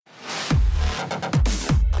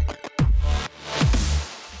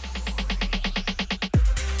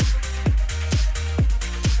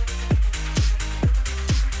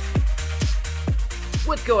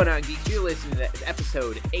going on, geeks? You're listening to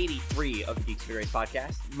episode 83 of the Geeks for Grace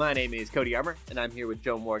podcast. My name is Cody Armour, and I'm here with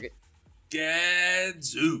Joe Morgan.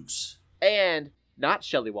 Gadzooks. And not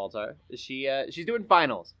Shelley Walter. She's doing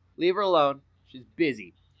finals. Leave her alone. She's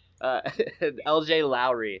busy. LJ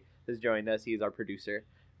Lowry has joined us. He's our producer,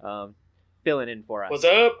 filling in for us. What's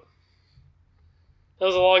up? That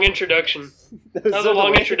was a long introduction. That was a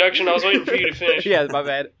long introduction. I was waiting for you to finish. Yeah, my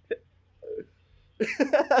bad.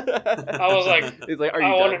 I was like, he's like,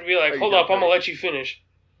 I wanted to be like, hold up, I'm gonna let you finish.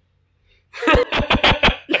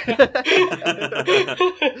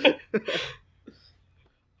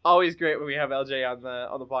 Always great when we have LJ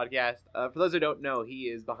on the podcast. For those who don't know, he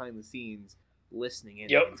is behind the scenes, listening in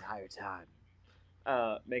the entire time,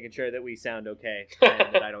 making sure that we sound okay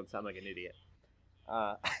and that I don't sound like an idiot.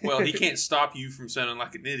 Well, he can't stop you from sounding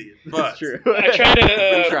like an idiot, but that's true. I try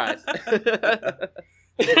to. He tries.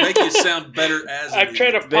 Make you sound better as. I've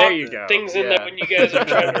tried to pop things in Yeah. there when you guys are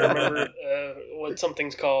trying to remember what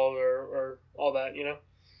something's called or all that, you know.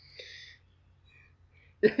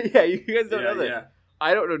 Yeah, you guys don't know that. Yeah.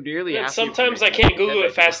 I don't know nearly. And half the sometimes I information. can't Google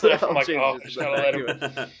it fast enough. I'm like, LJ just is gotta not let doing him.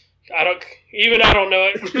 it. I don't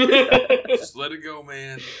know it. Just let it go,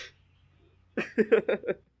 man.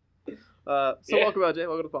 Welcome, LJ.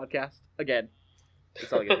 Welcome to the podcast again.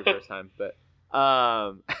 It's not like it's your first time, but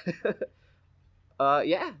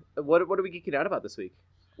yeah. What are we geeking out about this week?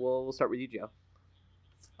 We'll start with you, Joe.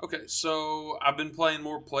 Okay, so I've been playing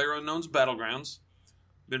more PlayerUnknown's Battlegrounds.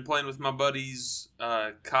 Been playing with my buddies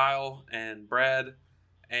Kyle and Brad,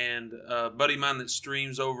 and a buddy of mine that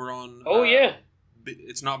streams over on. Yeah.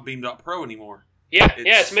 It's not Beam.pro anymore. Yeah,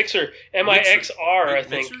 it's Mixer. Mixr, I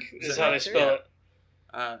think, Mixer? is how they spell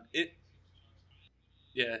it.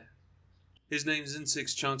 Yeah. His name's in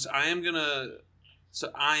 6 chunks. I am gonna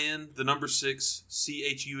IN the number 6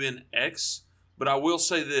 CHUNX, but I will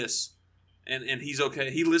say this, and he's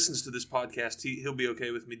okay. He listens to this podcast. He'll be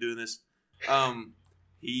okay with me doing this.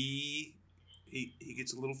 He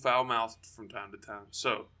gets a little foul mouthed from time to time.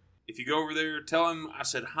 So if you go over there, tell him I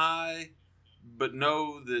said hi. But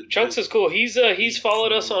know that Chunks is cool. He's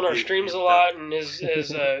followed us on our streams a lot and has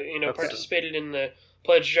participated in the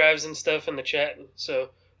pledge drives and stuff in the chat.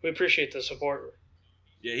 So we appreciate the support.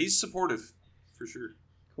 Yeah, he's supportive for sure.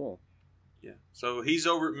 Cool. Yeah, so he's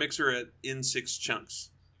over at Mixer at N6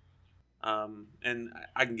 Chunks, and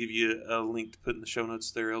I can give you a link to put in the show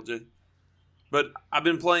notes there, LJ. But I've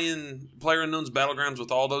been playing PlayerUnknown's Battlegrounds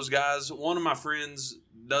with all those guys. One of my friends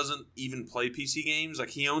doesn't even play PC games.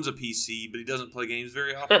 Like, he owns a PC, but he doesn't play games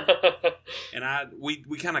very often. And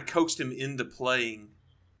we kind of coaxed him into playing.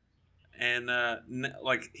 And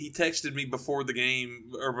he texted me before the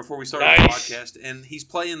game, or before we started the podcast, and he's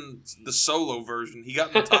playing the solo version. He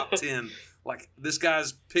got in the top 10. Like, this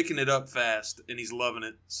guy's picking it up fast, and he's loving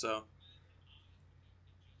it. So,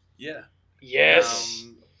 yeah. Yes.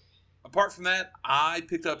 Apart from that, I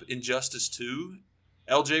picked up Injustice 2.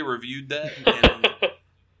 LJ reviewed that, and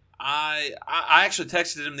I actually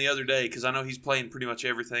texted him the other day because I know he's playing pretty much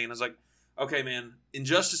everything, and I was like, okay, man,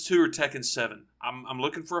 Injustice 2 or Tekken 7? I'm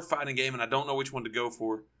looking for a fighting game, and I don't know which one to go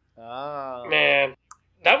for. Oh. Man,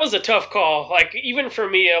 that was a tough call. Like, even for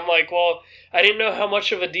me, I'm like, well, I didn't know how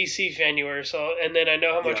much of a DC fan you were, and then I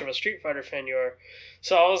know how much of a Street Fighter fan you are.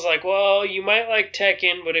 So I was like, well, you might like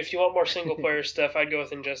Tekken, but if you want more single-player stuff, I'd go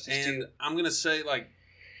with Injustice 2. And I'm going to say, like,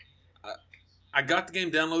 I got the game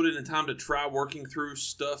downloaded in time to try working through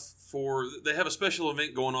stuff they have a special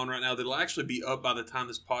event going on right now that'll actually be up by the time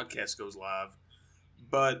this podcast goes live.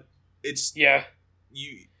 But it's... Yeah.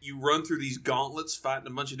 You run through these gauntlets fighting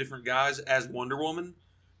a bunch of different guys as Wonder Woman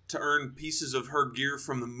to earn pieces of her gear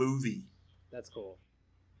from the movie. That's cool.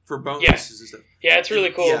 For bonuses and stuff. Yeah, it's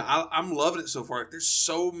really cool. Yeah, I'm loving it so far. Like, there's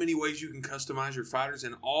so many ways you can customize your fighters,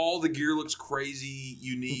 and all the gear looks crazy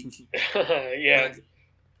unique. Yeah.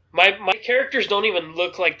 Like, my characters don't even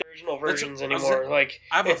look like the original versions anymore. Like,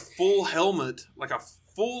 I have a full helmet, like a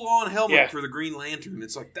full-on helmet for the Green Lantern.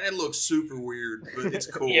 It's like, that looks super weird, but it's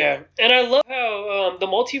cool. Yeah, and I love how the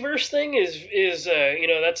multiverse thing is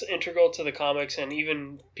that's integral to the comics, and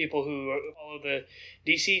even people who follow the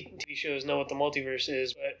DC TV shows know what the multiverse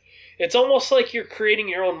is. But it's almost like you're creating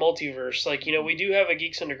your own multiverse. Like, we do have a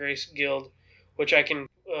Geeks Under Grace guild, which I can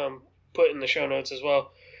put in the show notes as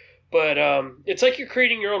well. But it's like you're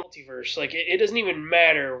creating your own multiverse. Like, it doesn't even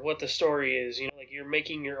matter what the story is. Like, you're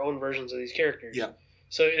making your own versions of these characters. Yeah.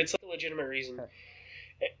 So it's like a legitimate reason.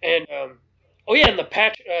 And and the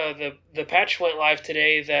patch the patch went live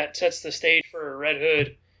today that sets the stage for Red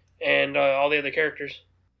Hood and all the other characters.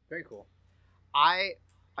 Very cool. I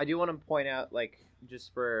do want to point out, like,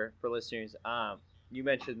 just for listeners, you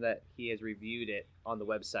mentioned that he has reviewed it on the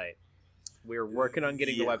website. We're working on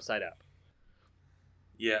getting the website up.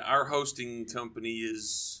 Yeah, our hosting company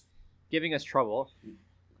is giving us trouble.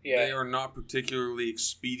 Yeah. They are not particularly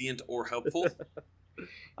expedient or helpful.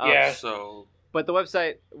 Yeah. So, but the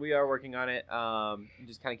website, we are working on it.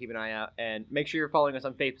 Just kind of keep an eye out, and make sure you're following us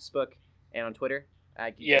on Facebook and on Twitter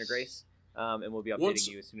at Geeks Under Grace. And we'll be updating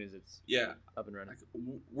you as soon as it's up and running.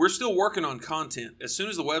 We're still working on content. As soon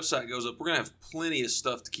as the website goes up, we're gonna have plenty of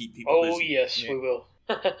stuff to keep people busy. Oh yes, we will.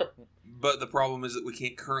 But the problem is that we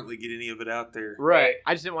can't currently get any of it out there. Right.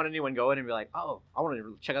 I just didn't want anyone go in and be like, "Oh, I want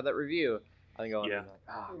to check out that review." I think go in and be like,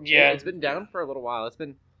 "Oh, yeah." It's been down for a little while. It's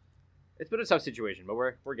been a tough situation, but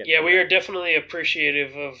we're getting. Yeah, we are definitely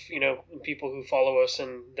appreciative of people who follow us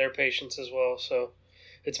and their patience as well. So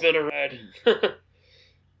it's been a ride.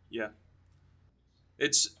 Yeah.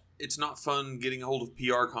 It's not fun getting a hold of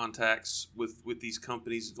PR contacts with these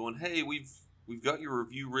companies going, "Hey, we've got your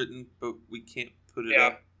review written, but we can't put it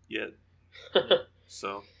up yet."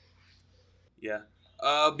 So, yeah.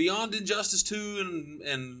 Beyond Injustice 2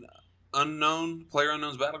 and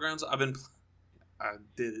PlayerUnknown's Battlegrounds, I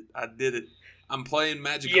did it. I'm playing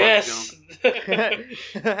Magikarp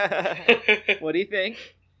Jump. What do you think?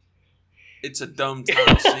 It's a dumb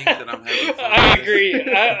time sink that I'm having fun I with. agree.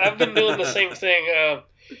 I've been doing the same thing. I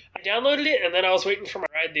downloaded it, and then I was waiting for my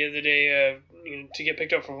ride the other day to get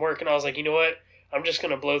picked up from work, and I was like, you know what? I'm just going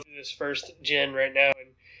to blow through this first gen right now.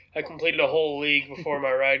 And I completed a whole league before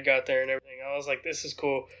my ride got there and everything. I was like, this is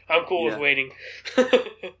cool. I'm cool with waiting.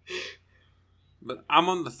 But I'm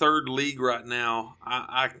on the 3rd league right now.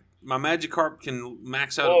 My Magikarp can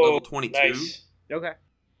max out at level 22. Nice. Okay.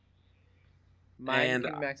 Mine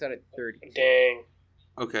can max out at 30. Dang.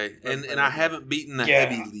 Okay, and I haven't beaten the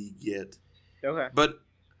heavy league yet. Okay. But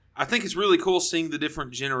I think it's really cool seeing the different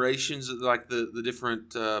generations, like the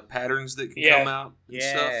different patterns that can come out and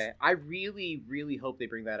stuff. I really, really hope they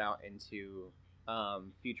bring that out into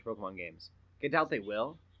future Pokemon games. I doubt they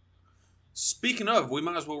will. Speaking of, we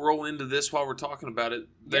might as well roll into this while we're talking about it.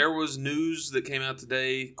 There was news that came out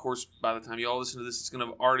today. Of course, by the time you all listen to this, it's going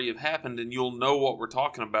to already have happened, and you'll know what we're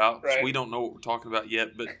talking about. Right. We don't know what we're talking about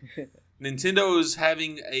yet, but Nintendo is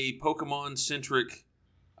having a Pokemon-centric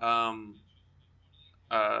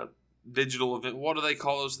digital event. What do they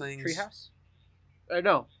call those things? Treehouse?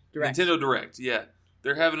 No, Direct. Nintendo Direct, yeah.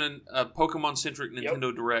 They're having a Pokemon-centric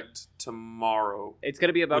Nintendo Direct tomorrow. It's going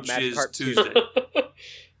to be about Magikarp Magikarp Tuesday.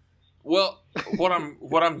 Well, what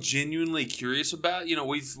I'm genuinely curious about,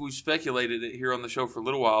 we've speculated it here on the show for a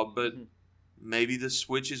little while, but maybe the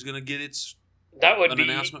Switch is going to get an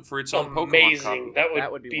announcement for its own Pokemon copy.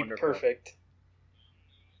 That would be perfect.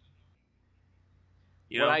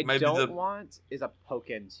 What I don't want is a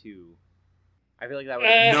Pokken 2. I feel like that would.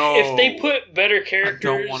 If they put better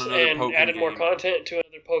characters and Pokken added more game. content to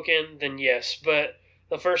another Pokken, then yes. But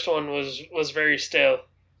the first one was very stale.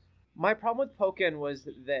 My problem with Pokken was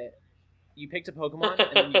that you picked a Pokemon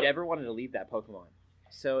and then you never wanted to leave that Pokemon.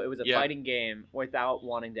 So it was a fighting game without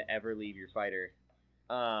wanting to ever leave your fighter.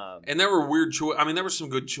 And there were weird there were some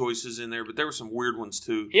good choices in there, but there were some weird ones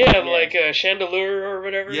too. Yeah, like Chandelure or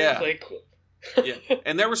whatever. Yeah. Yeah.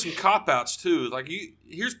 And there were some cop-outs too. Like,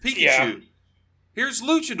 here's Pikachu. Yeah. Here's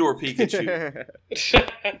Luchador Pikachu.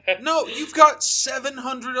 No, you've got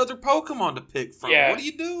 700 other Pokemon to pick from. Yeah. What are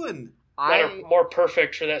you doing? That are more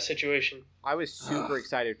perfect for that situation. I was super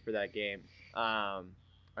excited for that game. And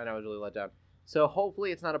I was really let down. So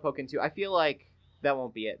hopefully it's not a Pokken 2. I feel like that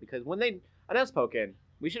won't be it. Because when they announced Pokken,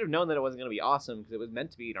 we should have known that it wasn't going to be awesome because it was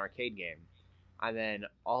meant to be an arcade game. And then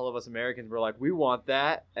all of us Americans were like, we want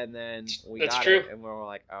that. And then we got it. And we were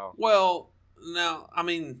like, oh. Well, now,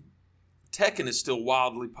 Tekken is still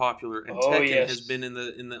wildly popular. And Tekken has been in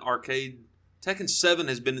the arcade. Tekken 7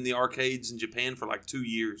 has been in the arcades in Japan for like 2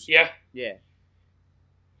 years. Yeah. Yeah.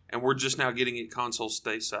 And we're just now getting it console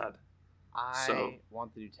stateside. I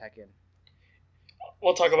want to do Tekken.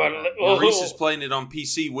 We'll talk about it. Maurice is playing it on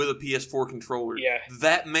PC with a PS4 controller. Yeah.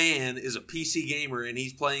 That man is a PC gamer, and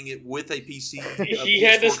he's playing it with a PC. He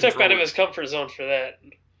had to step out of his comfort zone for that.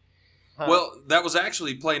 Huh. Well, that was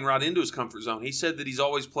actually playing right into his comfort zone. He said that he's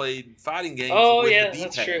always played fighting games with the D-pad.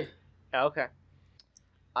 That's true. Oh, okay.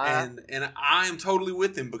 And I am totally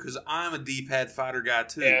with him because I'm a D-pad fighter guy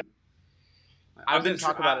too. Yeah. I've been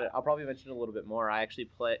talking about it. I'll probably mention it a little bit more. I actually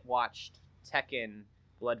watched Tekken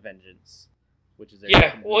Blood Vengeance, which is I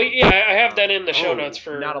have that in the show notes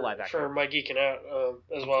for not a live action for my geeking out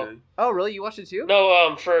as well. Oh, really? You watched it too?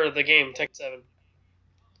 No, for the game Tekken 7.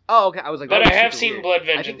 Oh, okay. I was like, but I have seen Blood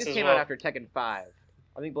Vengeance. I think this came out after Tekken 5.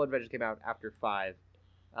 I think Blood Vengeance came out after 5,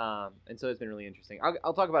 and so it's been really interesting.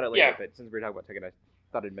 I'll talk about it later, but since we were talking about Tekken, I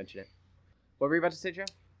thought I'd mention it. What were you about to say, Joe?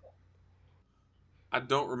 I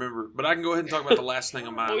don't remember, but I can go ahead and talk about the last thing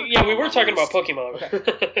on my. Well, yeah, we were talking list. about Pokemon.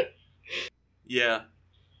 Okay. Yeah.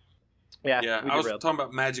 Yeah. I was talking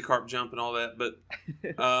about Magikarp jump and all that, but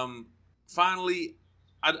finally,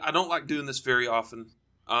 I don't like doing this very often.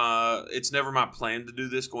 It's never my plan to do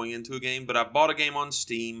this going into a game, but I bought a game on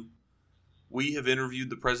Steam. We have interviewed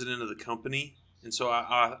the president of the company, and so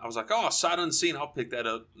I was like, oh, sight unseen, I'll pick that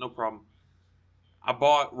up, no problem. I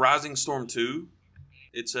bought Rising Storm 2.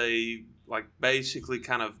 It's a basically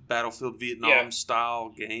kind of Battlefield Vietnam style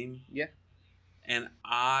game. Yeah. And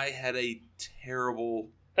I had a terrible.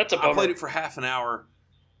 That's a bummer. I played it for half an hour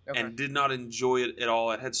Okay. and did not enjoy it at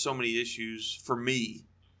all. It had so many issues for me.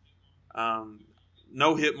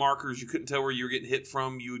 No hit markers. You couldn't tell where you were getting hit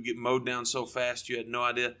from. You would get mowed down so fast you had no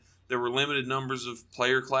idea. There were limited numbers of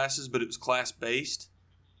player classes, but it was class based.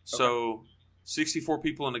 So 64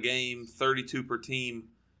 people in a game, 32 per team,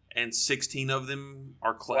 and 16 of them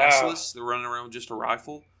are classless. Wow. They're running around with just a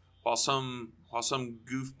rifle, while some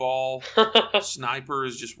goofball sniper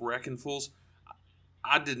is just wrecking fools.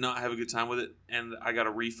 I did not have a good time with it, and I got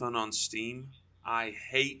a refund on Steam. I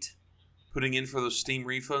hate putting in for those Steam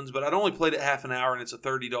refunds, but I'd only played it half an hour, and it's a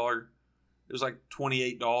 $30. It was like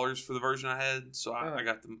 $28 for the version I had, so I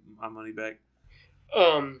got my money back.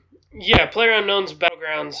 Yeah, PlayerUnknown's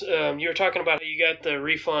Battlegrounds. You were talking about how you got the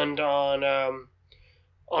refund on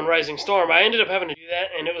Rising Storm. I ended up having to do that,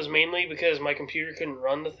 and it was mainly because my computer couldn't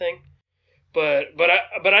run the thing. But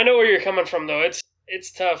I know where you're coming from, though.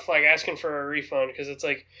 It's tough, like asking for a refund, because it's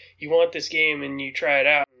like you want this game and you try it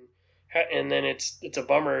out, and then it's a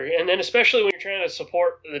bummer, and then especially when you're trying to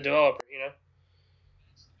support the developer, you know.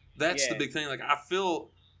 That's the big thing. Like, I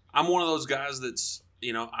feel I'm one of those guys that's,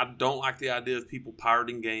 I don't like the idea of people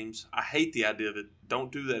pirating games. I hate the idea of it.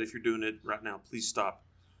 Don't do that if you're doing it right now. Please stop.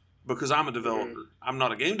 Because I'm a developer. I'm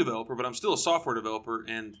not a game developer, but I'm still a software developer.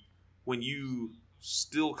 And when you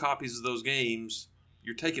steal copies of those games,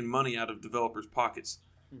 you're taking money out of developers' pockets.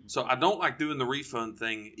 So I don't like doing the refund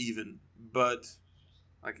thing even. But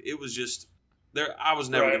it was just there. I was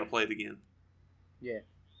never going to play it again. Yeah.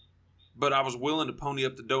 But I was willing to pony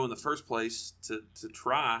up the dough in the first place to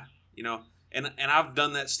try, And I've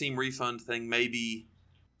done that Steam refund thing maybe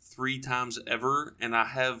 3 times ever, and I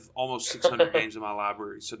have almost 600 games in my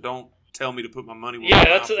library. So don't tell me to put my money where my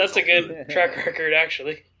mouth is. That's a good track record,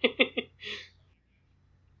 actually.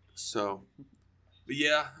 So, but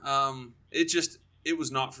yeah, it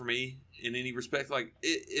was not for me in any respect.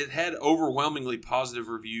 It had overwhelmingly positive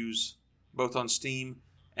reviews, both on Steam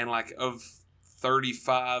and of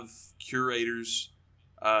 35 curators,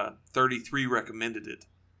 33 recommended it.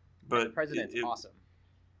 But the president's awesome.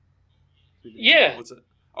 Yeah. What's that?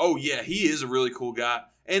 Oh yeah, he is a really cool guy.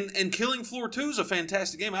 And Killing Floor 2 is a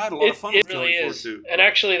fantastic game. I had a lot of fun with really Killing Floor 2. And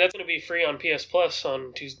actually, that's going to be free on PS Plus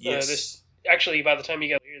on Tuesday. Yes. Actually, by the time you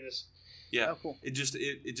guys hear this. Yeah. Oh, cool. It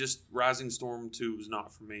just Rising Storm 2 was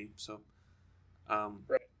not for me. So,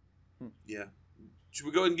 right. Yeah. Should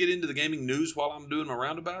we go ahead and get into the gaming news while I'm doing my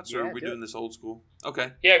roundabouts, or are we doing this old school?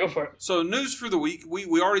 Okay. Yeah, go for it. So, news for the week.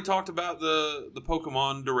 We already talked about the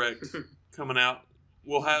Pokemon Direct coming out.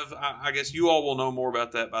 We'll have, I guess you all will know more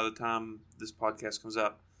about that by the time this podcast comes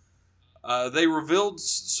out. They revealed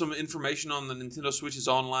some information on the Nintendo Switch's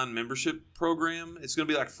online membership program. It's going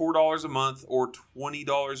to be like $4 a month or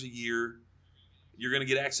 $20 a year. You're going to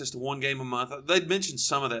get access to one game a month. They'd mentioned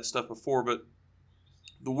some of that stuff before, but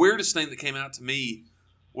the weirdest thing that came out to me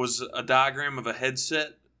was a diagram of a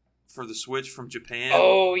headset for the Switch from Japan.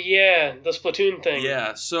 Oh, yeah, the Splatoon thing.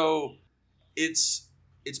 Yeah, so it's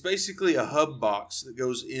basically a hub box that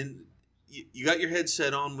goes in. You got your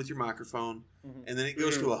headset on with your microphone, and then it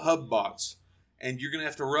goes to a hub box. And you're going to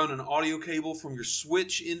have to run an audio cable from your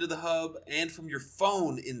Switch into the hub and from your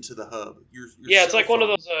phone into the hub. Your it's like one of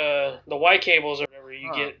those, the Y cables or whatever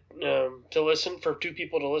you get to listen, for 2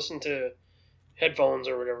 people to listen to headphones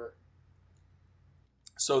or whatever.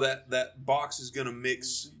 So that box is going to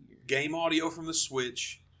mix game audio from the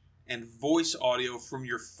Switch and voice audio from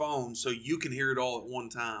your phone so you can hear it all at one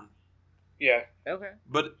time. Yeah. Okay.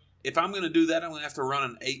 But if I'm going to do that, I'm going to have to run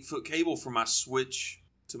an 8-foot cable from my Switch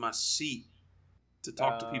to my seat to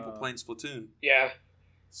talk to people playing Splatoon. Yeah.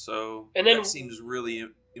 So and then that seems really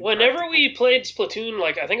whenever we played Splatoon,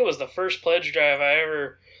 I think it was the first pledge drive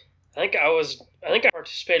I think I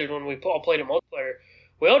participated when we all played it multiplayer.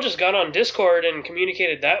 We all just got on Discord and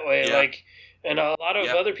communicated that way. Yeah. And a lot of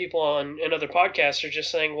other people in other podcasts are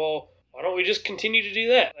just saying, well, why don't we just continue to do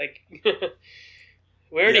that?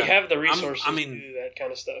 We already have the resources to do that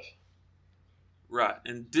kind of stuff. Right,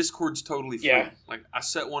 and Discord's totally free. Yeah. I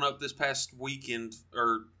set one up this past weekend,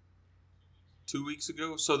 or 2 weeks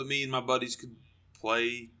ago, so that me and my buddies could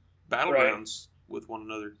play Battlegrounds with one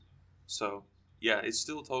another. So yeah, it's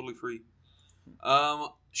still totally free.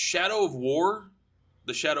 Shadow of War,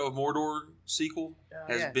 the Shadow of Mordor sequel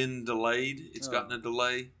has been delayed. It's gotten a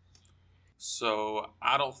delay, so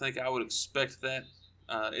I don't think I would expect that.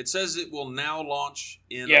 It says it will now launch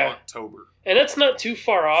in October, and that's not too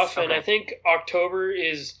far off. Okay. And I think October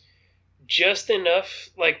is just enough,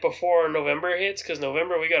 like before November hits, because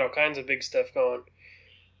November we got all kinds of big stuff going.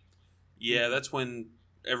 Yeah, that's when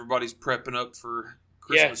everybody's prepping up for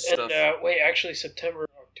Christmas stuff. Wait, actually September,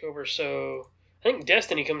 October. So I think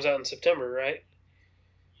Destiny comes out in September, right?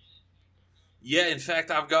 Yeah, in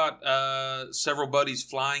fact, I've got several buddies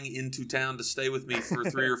flying into town to stay with me for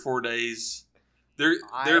 3 or 4 days.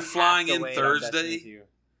 They're flying in Thursday.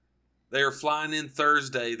 They are flying in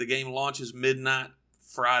Thursday. The game launches midnight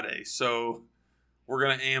Friday, so we're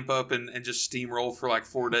gonna amp up and just steamroll for like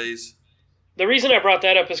 4 days. The reason I brought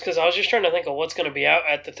that up is because I was just trying to think of what's going to be out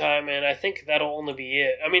at the time, and I think that'll only be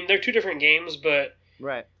it. I mean, they're two different games, but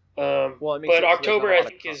right. Well, it makes but October I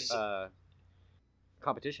think is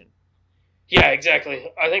competition. Yeah,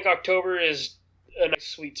 exactly. I think October is a nice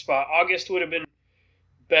sweet spot. August would have been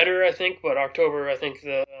better, I think, but October, I think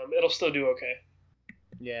it'll still do okay.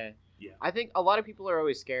 Yeah. I think a lot of people are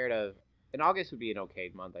always scared of, and August would be an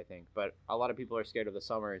okay month, I think, but a lot of people are scared of the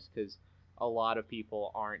summers because a lot of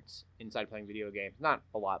people aren't inside playing video games. Not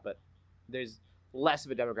a lot, but there's less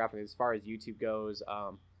of a demographic as far as YouTube goes,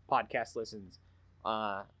 podcast listens,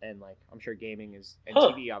 and like I'm sure gaming is, and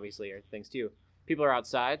TV obviously are things too. People are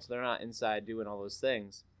outside, so they're not inside doing all those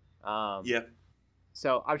things.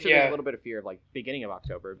 So I'm sure there's a little bit of fear of like beginning of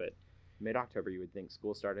October, but mid-October you would think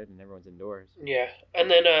school started and everyone's indoors. Yeah, and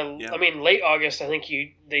then I mean late August I think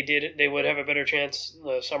they would have a better chance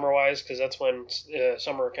summer-wise because that's when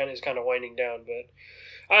summer is kind of winding down. But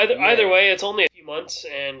either way, it's only a few months,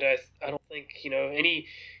 and I don't think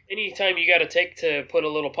any time you got to take to put a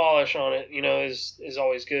little polish on it, is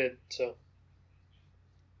always good. So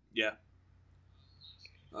yeah.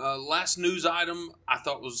 Last news item I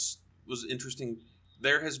thought was interesting.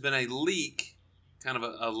 There has been a leak. Kind of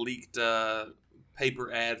a leaked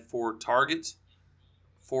paper ad for Target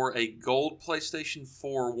for a gold PlayStation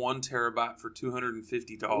 4 1 terabyte for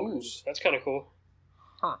 $250. Ooh, that's kind of cool.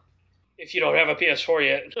 Huh. If you don't have a PS4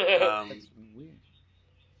 yet. That's weird.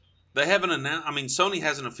 They haven't announced. I mean, Sony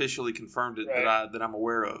hasn't officially confirmed it that I'm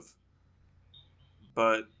aware of.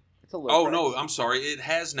 But it's a little price. No, I'm sorry. It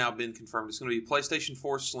has now been confirmed. It's going to be PlayStation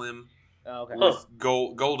 4 Slim with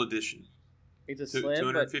gold edition. It's a Slim,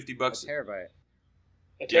 $250 but a terabyte.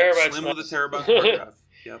 A terabyte. Slim with a terabyte hard drive.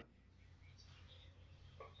 Yep.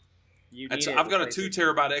 I've got a 2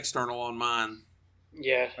 terabyte external on mine.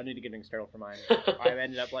 Yeah. I need to get an external for mine. I've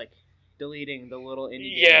ended up deleting the little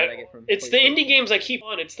indie games that I get from it's the indie games I keep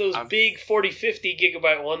on. It's those big 40, 50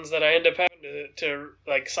 gigabyte ones that I end up having to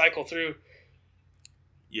cycle through.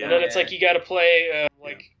 Yeah. And then it's like you got to play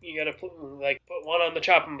you got to put one on the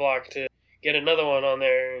chopping block to get another one on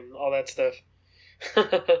there and all that stuff.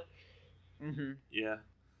 Mm-hmm. Yeah.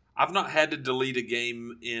 I've not had to delete a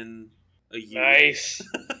game in a year. Nice.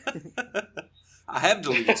 I have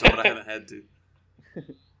deleted some, but I haven't had to.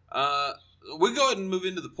 We'll go ahead and move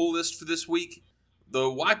into the pull list for this week. The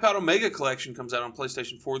Wipeout Omega Collection comes out on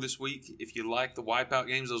PlayStation 4 this week. If you like the Wipeout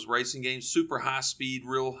games, those racing games, super high speed,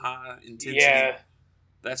 real high intensity,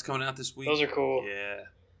 that's coming out this week. Those are cool. Yeah.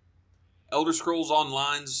 Elder Scrolls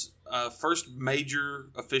Online's first major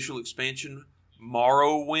official expansion,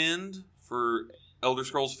 Morrowind, for Elder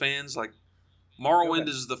Scrolls fans. Morrowind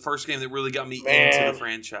is the first game that really got me into the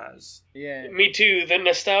franchise. Yeah. Me too. The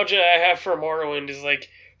nostalgia I have for Morrowind is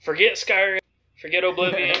forget Skyrim, forget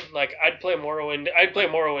Oblivion. I'd play Morrowind. I'd play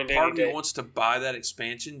Morrowind any day. Part of me wants to buy that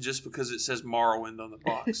expansion just because it says Morrowind on the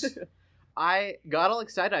box. I got all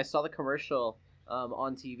excited. I saw the commercial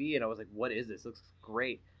on TV, and I was like, what is this? It looks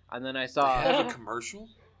great. And then I saw... They have a commercial?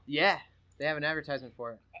 Yeah. They have an advertisement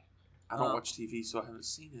for it. I don't watch TV, so I haven't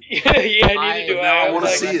seen it. Yeah, neither do I. I want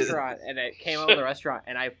to see it. And it came out of the restaurant,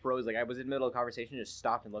 and I froze. I was in the middle of a conversation, just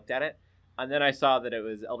stopped and looked at it. And then I saw that it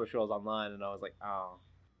was Elder Scrolls Online, and I was like, oh,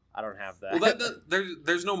 I don't have that. Well,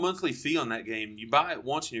 there's no monthly fee on that game. You buy it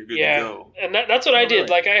once, and you're good to go. And that's what I did.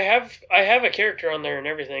 Really? I have a character on there and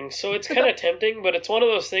everything, so it's kind of tempting, but it's one of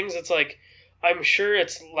those things that's I'm sure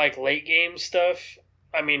it's late game stuff.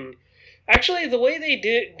 I mean... Actually, the way they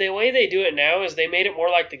do it now is they made it more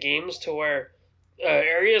like the games to where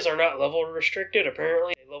areas are not level restricted.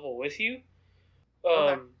 Apparently, they level with you.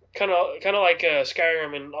 Kind of like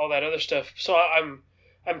Skyrim and all that other stuff. So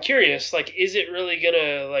I'm curious. Is it really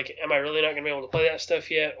gonna am I really not gonna be able to play that stuff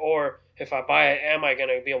yet? Or if I buy it, am I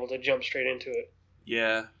gonna be able to jump straight into it?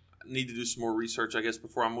 Yeah, I need to do some more research, I guess,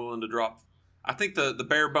 before I'm willing to drop I think the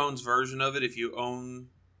bare bones version of it, if you own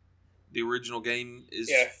the original game,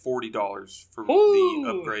 is $40 for the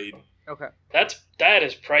upgrade. Okay. That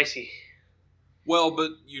is pricey. Well,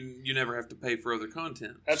 but you never have to pay for other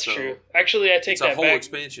content. That's true. Actually, I take that back. It's a whole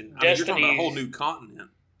expansion. I mean, you're talking about a whole new continent.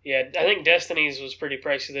 Yeah, I think Destiny's was pretty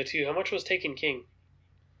pricey though too. How much was Taken King?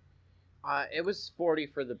 It was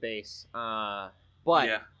 $40 for the base, but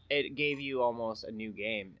it gave you almost a new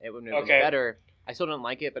game. It was better. I still didn't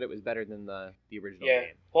like it, but it was better than the original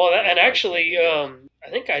game. Well, and actually, I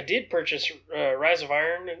think I did purchase Rise of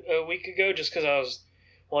Iron a week ago just because I was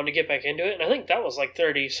wanting to get back into it, and I think that was like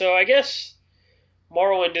 $30. So I guess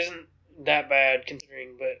Morrowind isn't that bad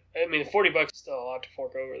considering, but I mean, $40 is still a lot to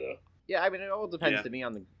fork over though. Yeah, I mean, it all depends to me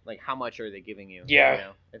on how much are they giving you. Yeah. You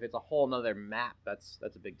know? If it's a whole nother map, that's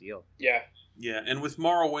a big deal. Yeah. Yeah, and with the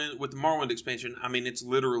Morrowind expansion, I mean, it's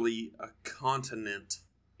literally a continent.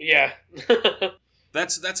 Yeah.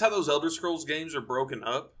 That's how those Elder Scrolls games are broken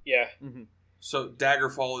up. Yeah. Mm-hmm. So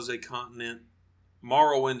Daggerfall is a continent.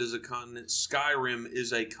 Morrowind is a continent. Skyrim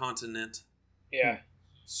is a continent. Yeah.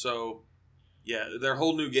 So, yeah, they're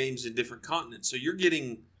whole new games in different continents. So you're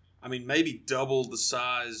getting, I mean, maybe double the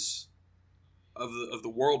size of the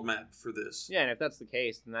world map for this. Yeah, and if that's the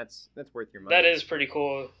case, then that's worth your money. That is pretty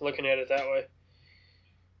cool looking at it that way.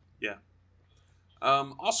 Yeah.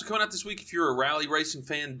 Also coming out this week, if you're a rally racing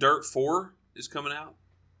fan, Dirt 4 is coming out.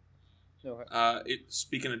 Okay.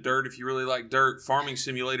 Speaking of dirt, if you really like dirt, Farming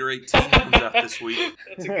Simulator 18 comes out this week.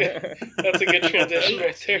 That's a good transition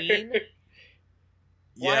right there.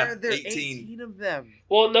 Why are there 18. 18 of them?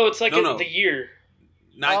 Well, no, it's like the year.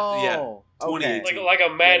 2018. Like a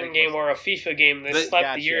Madden game or a FIFA game. They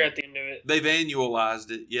slapped the year at the end of it. They've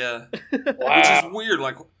annualized it, yeah. Wow. Which is weird.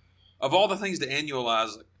 Like, of all the things to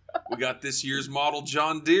annualize, we got this year's model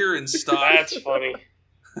John Deere in stock. That's funny.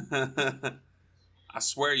 I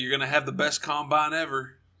swear, you're going to have the best combine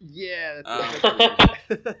ever. Yeah.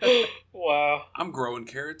 Wow. I'm growing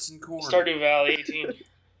carrots and corn. Stardew Valley 18.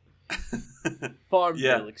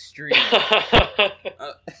 Farmville Extreme.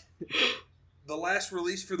 The last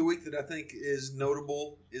release for the week that I think is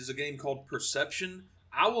notable is a game called Perception.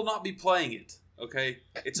 I will not be playing it, okay?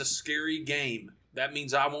 It's a scary game. That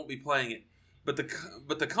means I won't be playing it. But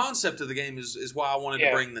the concept of the game is why I wanted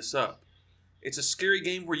to bring this up. It's a scary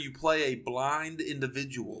game where you play a blind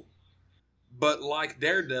individual. But like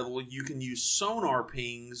Daredevil, you can use sonar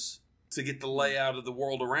pings to get the layout of the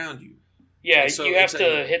world around you. Yeah, so you have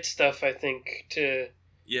to hit stuff, I think, to...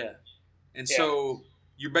 Yeah. And so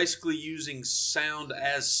you're basically using sound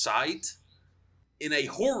as sight in a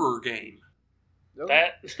horror game.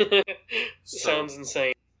 That sounds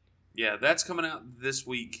insane. Yeah, that's coming out this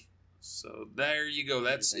week. So there you go.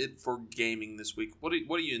 That's it for gaming this week. What are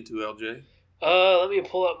you into, LJ? Let me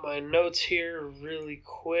pull up my notes here really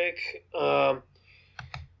quick.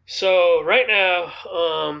 So right now,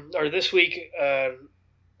 or this week,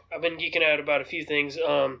 I've been geeking out about a few things. We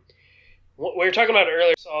were talking about it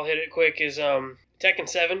earlier, so I'll hit it quick. Is Tekken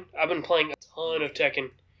 7? I've been playing a ton of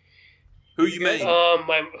Tekken. Who you main?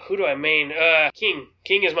 Who do I main? King.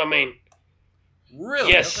 King is my main.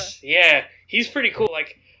 Really? Yes. Okay. Yeah. He's pretty cool.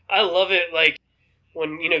 Like, I love it. Like,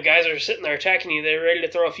 when, guys are sitting there attacking you, they're ready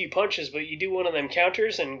to throw a few punches, but you do one of them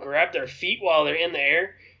counters and grab their feet while they're in the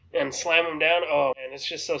air and slam them down. Oh, man, it's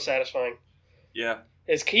just so satisfying. Yeah.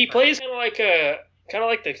 He plays kind of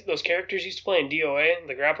like those characters used to play in DOA,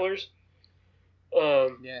 the grapplers.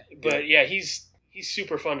 But yeah, he's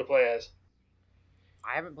super fun to play as.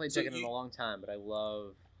 I haven't played Tekken in a long time, but I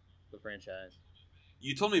love the franchise.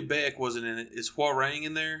 You told me Bayek wasn't in it. Is Hwoarang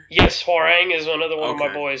in there? Yes, Hwoarang is another one of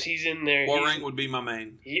my boys. He's in there. Hwoarang would be my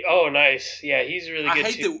main. Nice. Yeah, he's really good too.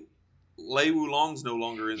 I hate that Lei Wulong's no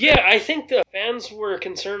longer in there. Yeah, I think the fans were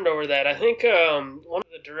concerned over that. I think one of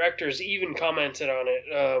the directors even commented on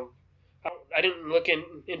it. I didn't look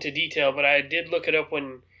into detail, but I did look it up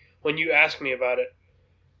when you asked me about it.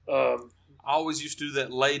 I always used to do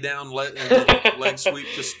that lay down leg sweep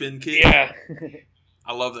to spin kick. Yeah.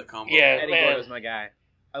 I love that combo. Yeah, Eddie Gordo's my guy.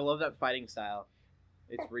 I love that fighting style.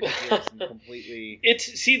 It's ridiculous and completely.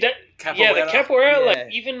 The capoeira.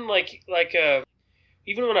 Even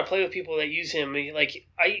when I play with people that use him,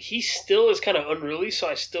 he still is kind of unruly, so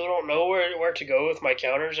I still don't know where to go with my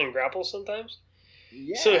counters and grapples sometimes.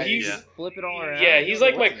 Yeah. So he's flip it all around. Yeah, he's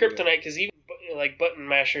like my kryptonite because even like button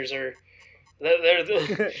mashers are.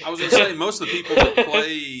 I was gonna say most of the people that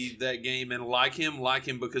play that game and like him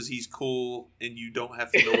because he's cool and you don't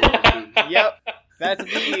have to know what to do. Yep, that's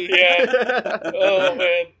me. Yeah. Oh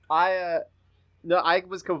man. No, I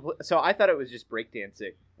was so I thought it was just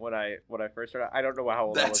breakdancing when I first started. I don't know how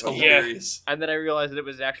old That's I was. hilarious. And then I realized that it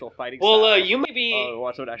was an actual fighting. Well, style. you may be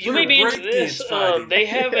watch what actually you may be into breakdance this. fighting. They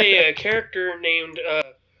have a character named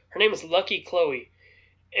her name is Lucky Chloe,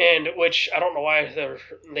 and which I don't know why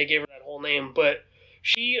they gave her that whole name, but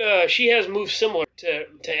she has moves similar to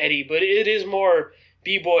Eddie, but it is more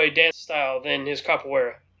b-boy dance style than his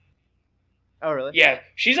capoeira. Oh, really? Yeah,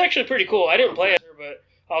 she's actually pretty cool. I didn't play as her, but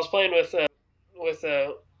I was playing with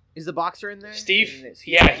Is the boxer in there? Steve. Is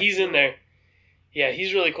Yeah, he's in there. Yeah,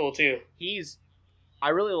 he's really cool too. I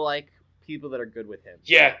really like people that are good with him.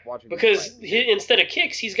 Yeah, Watching because instead of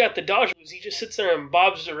kicks, he's got the dodge moves. He just sits there and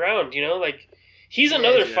bobs around. You know, like he's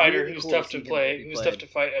another he's fighter really who's cool tough to to see play. him be Who's played. tough to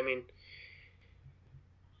fight. I mean,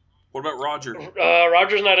 What about Roger?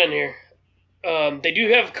 Roger's not in here. They do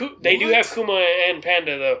have Kuma and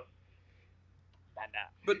Panda though.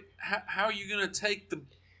 But how are you going to take the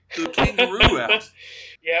kangaroo out?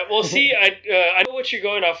 Yeah, well, see, I know what you're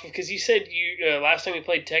going off of because you said you last time you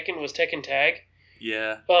played Tekken was Tekken Tag.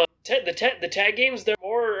 Yeah. The tag games, they're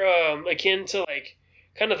more akin to like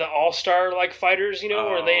kind of the all-star like fighters, you know,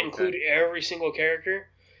 where they include every single character.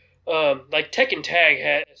 Like Tekken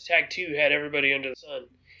Tag 2 had everybody under the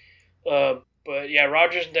sun. But yeah,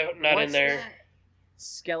 Roger's not in there. That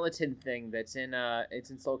skeleton thing that's in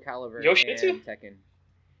it's in Soul Calibur Yoshimitsu? and Tekken.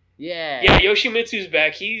 Yeah. Yeah, Yoshimitsu's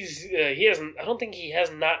back. He hasn't. I don't think he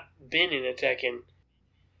has not been in a Tekken.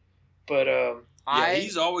 But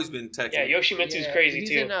He's always been Tekken. yeah, Yoshimitsu's crazy he's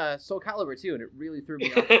too. in Soul Calibur too, and it really threw me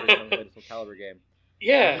off the first time I played a Soul Calibur game.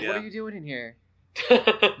 Yeah. What are you doing in here? Well,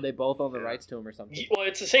 They both own the rights to him or something.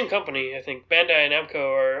 it's the same company, I think. Bandai Namco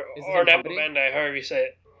or Is it the Namco same company? Bandai, however you say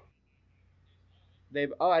it.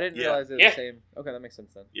 I didn't Yeah. realize they were Yeah. the same. Okay, that makes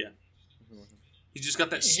sense then. Yeah. Mhm. He's just got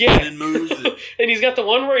that Yeah. spinning move. And he's got the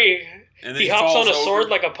one where he And then he hops on falls a sword over.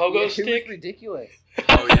 like a pogo Yeah, it was stick. ridiculous.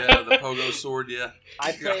 Oh, yeah, the pogo sword, yeah.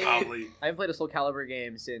 I played. Golly. I haven't played a Soul Calibur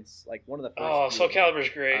game since like one of the first. Oh, few. Soul Calibur's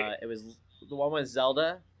great. It was the one with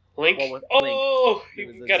Zelda. Link. one with Oh, It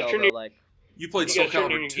was you the gotta turn Zelda, your. like. You played You Soul gotta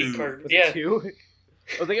turn in Calibur your 2. geek card. Was Yeah. it 2?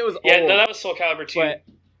 I think it was Yeah, old, no, that was Soul Calibur 2. but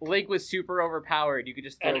Link was super overpowered. You could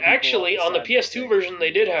just throw And people actually, off on the side. PS2 version,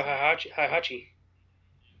 they did have Heihachi.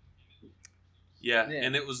 Yeah, Yeah.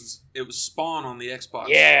 and it was Spawn on the Xbox.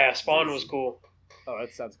 Yeah, Spawn was cool. Oh,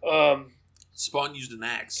 that sounds cool. Spawn used an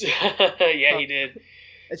axe. Yeah, he did.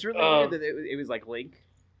 It's really um, weird that it was like Link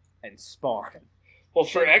and Spawn. Well,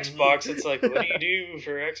 for Xbox, it's like, what do you do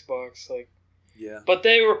for Xbox? Like, Yeah. but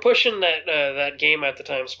they were pushing that game at the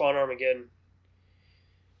time, Spawn Armageddon.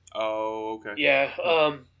 Oh, okay. Yeah.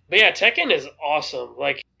 But yeah, Tekken is awesome.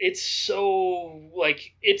 Like, it's so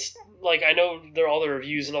it's I know all the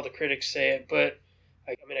reviews and all the critics say it, but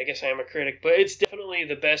I mean, I guess I am a critic, but it's definitely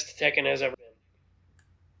the best Tekken has ever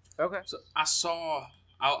been. Okay. So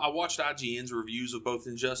I watched IGN's reviews of both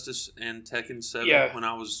Injustice and Tekken 7 Yeah. when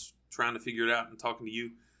I was trying to figure it out and talking to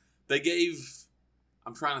you. They gave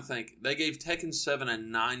Tekken 7 a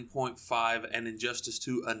 9.5 and Injustice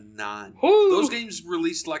 2 a 9. Woo! Those games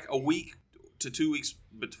released like a week to 2 weeks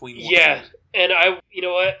between one Yeah, another. and you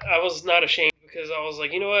know what? I was not ashamed because I was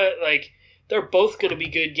like, you know what? Like, they're both going to be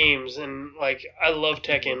good games, and like, I love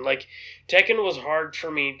Tekken. Like, Tekken was hard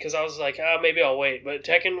for me because I was like, maybe I'll wait. But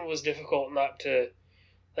Tekken was difficult not to.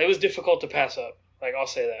 It was difficult to pass up. Like, I'll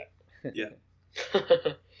say that. Yeah.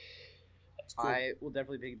 It's cool. I will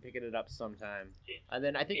definitely be picking it up sometime. And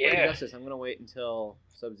then I think Yeah. for Injustice, I'm gonna wait until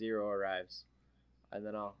Sub-Zero arrives, and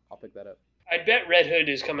then I'll pick that up. I bet Red Hood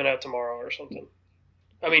is coming out tomorrow or something.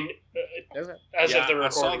 I mean, Okay. as yeah, of the I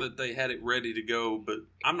saw recording. that they had it ready to go, but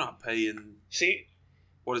I'm not paying. See,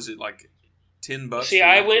 What is it like? $10. See, for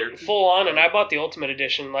I my went character? full on and I bought the Ultimate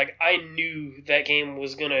Edition. Like, I knew that game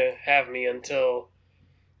was gonna have me until,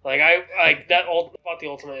 like, I bought the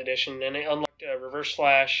Ultimate Edition and it unlocked a Reverse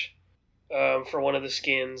Flash, for one of the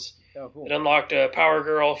skins. Oh, cool. It unlocked a Power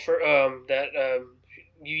Girl for that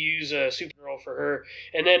you use a Supergirl for her,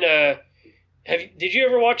 and then did you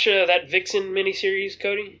ever watch that Vixen miniseries,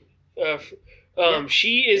 Cody? Yeah.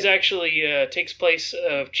 She is actually takes place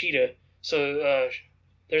of Cheetah, so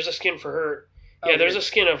there's a skin for her. Yeah, there's a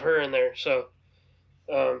skin of her in there. So,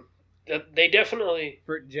 they definitely.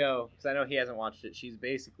 For Joe, because I know he hasn't watched it. She's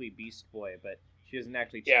basically Beast Boy, but she doesn't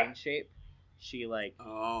actually change Yeah. shape. She like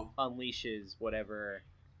Oh. unleashes whatever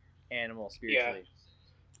animal spiritually.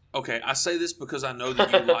 Okay, I say this because I know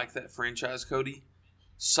that you like that franchise, Cody.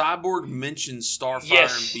 Cyborg mentions Starfire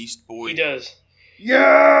Yes, and Beast Boy He does.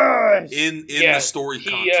 Yes. in Yeah, the story He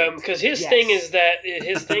content. because his Yes. thing is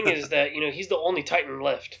that he's the only Titan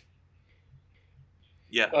left.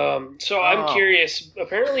 Yeah. So I'm Oh. curious.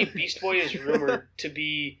 Apparently, Beast Boy is rumored to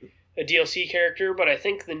be a DLC character, but I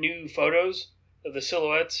think the new photos of the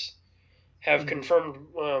silhouettes have confirmed,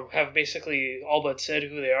 have basically all but said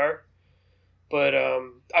who they are. But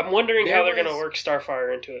I'm wondering how they're going to work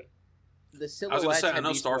Starfire into it. The silhouettes, I was gonna say, I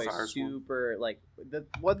know Starfire's super like the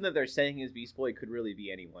one that they're saying is Beast Boy could really be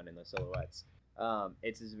anyone in the silhouettes.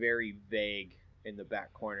 It's just very vague in the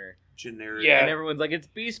back corner, generic. Yeah, and everyone's like, "It's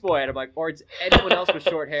Beast Boy," and I'm like, "Or it's anyone else with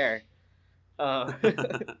short hair."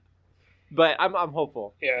 But I'm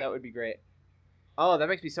hopeful. Yeah, that would be great. Oh, that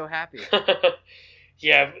makes me so happy.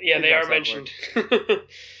 yeah, they are mentioned.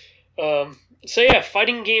 So yeah,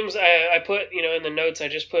 fighting games. I put in the notes. I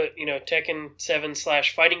just put Tekken 7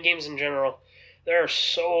 / fighting games in general. There are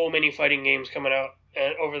so many fighting games coming out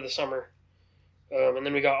over the summer, and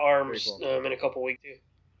then we got ARMS cool. In a couple weeks too.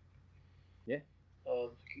 Yeah.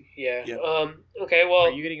 Yeah. Yep. Okay. Well,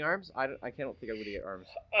 are you getting ARMS? I don't think I'm going to get ARMS.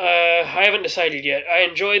 I haven't decided yet. I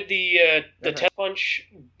enjoyed the Test Punch,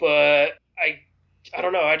 but I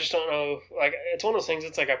don't know. I just don't know. Like, it's one of those things.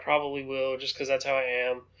 It's like I probably will just because that's how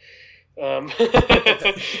I am. But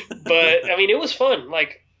I mean, it was fun.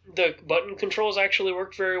 Like, the button controls actually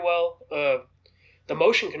worked very well. The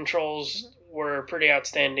motion controls were pretty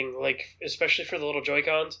outstanding. Like, especially for the little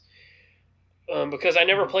Joy-Cons. Because I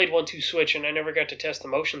never played 1-2 Switch and I never got to test the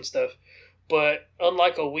motion stuff. But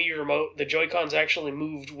unlike a Wii remote, the Joy-Cons actually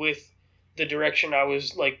moved with the direction I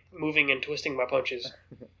was like moving and twisting my punches.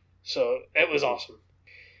 So it was awesome.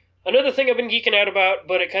 Another thing I've been geeking out about,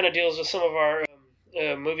 but it kind of deals with some of our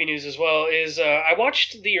movie news as well, is I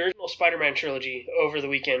watched the original Spider-Man trilogy over the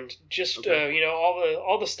weekend. Just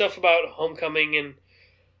all the stuff about Homecoming and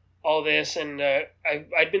all this, and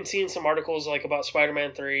I'd been seeing some articles like about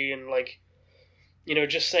Spider-Man 3 and like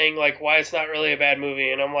just saying like why it's not really a bad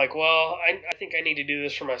movie, and I'm like, well, I think I need to do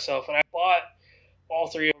this for myself, and I bought all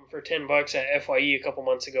 3 of them for $10 at FYE a couple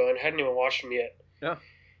months ago and hadn't even watched them yet. Yeah.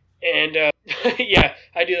 And yeah,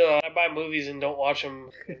 I do that. I buy movies and don't watch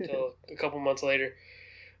them until a couple months later.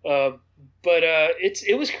 But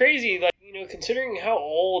it was crazy, like considering how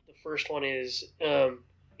old the first one is. It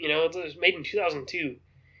was made in 2002,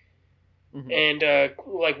 and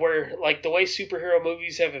like where like the way superhero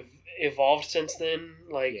movies have evolved since then.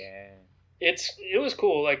 Like, it was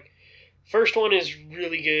cool. Like, first one is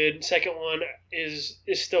really good. Second one is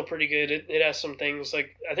still pretty good. It has some things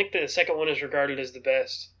like I think the second one is regarded as the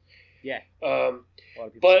best. Yeah.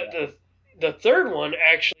 But the third one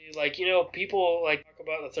actually, like, people like talk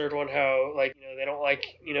about the third one how like they don't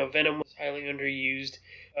like Venom was highly underused.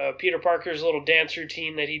 Peter Parker's little dance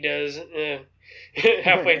routine that he does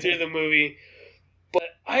halfway through the movie,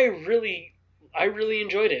 but I really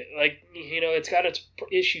enjoyed it. Like, it's got its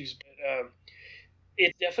issues, but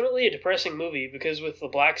it's definitely a depressing movie because with the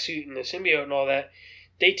black suit and the symbiote and all that,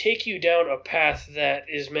 they take you down a path that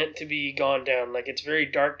is meant to be gone down. Like, it's very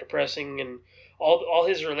dark, depressing, and all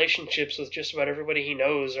his relationships with just about everybody he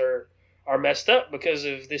knows are messed up because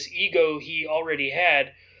of this ego he already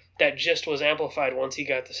had that just was amplified once he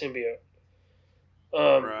got the symbiote.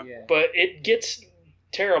 But it gets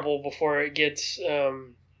terrible before it gets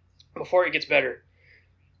better.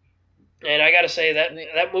 And I gotta say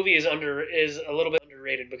that movie is a little bit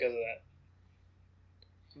underrated because of that.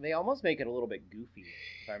 They almost make it a little bit goofy,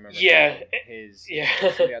 if I remember. Yeah.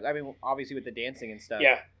 I mean, obviously with the dancing and stuff.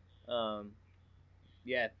 Yeah.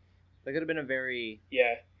 Yeah. That could have been a very...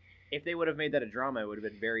 Yeah. If they would have made that a drama, it would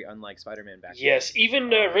have been very unlike Spider-Man back then. Yes, even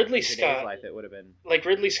Ridley Scott. In life, it would have been... Like,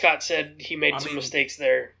 Ridley Scott said he made some mistakes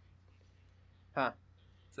there. Huh.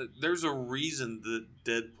 So there's a reason that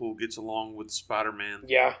Deadpool gets along with Spider-Man.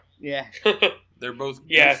 Yeah. Yeah. They're both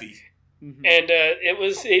goofy. Yeah. Mm-hmm. And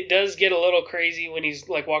it does get a little crazy when he's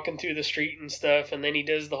like walking through the street and stuff, and then he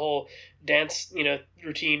does the whole dance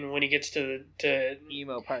routine when he gets to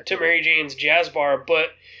emo part to Mary Jane's jazz bar. But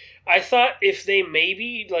I thought if they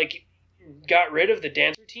maybe like got rid of the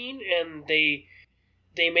dance routine and they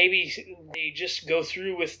just go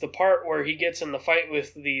through with the part where he gets in the fight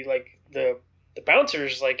with the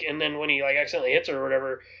bouncers, like, and then when he like accidentally hits her or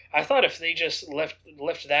whatever, I thought if they just left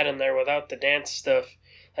that in there without the dance stuff,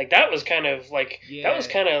 like that was kind of like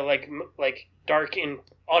like dark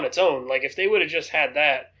on its own. Like if they would have just had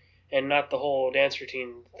that and not the whole dance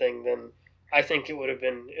routine thing, then I think it would have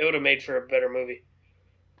made for a better movie.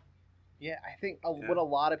 Yeah, I think what a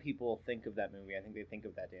lot of people think of that movie, I think they think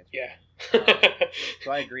of that dance routine. Yeah.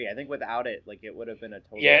 So I agree. I think without it, like, it would have been a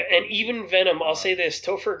total... Yeah, and even Venom, I'll say this,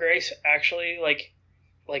 Topher Grace actually, like,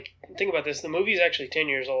 think about this, the movie's actually 10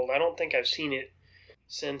 years old. I don't think I've seen it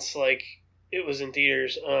since, like, it was in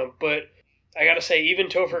theaters. But I gotta say, even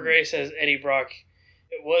Topher Grace as Eddie Brock,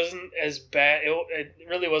 it wasn't as bad. It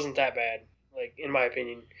really wasn't that bad. like in my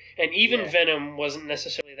opinion. And even Venom wasn't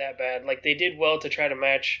necessarily that bad. Like they did well to try to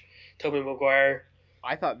match Tobey Maguire.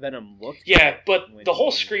 I thought Venom looked good but the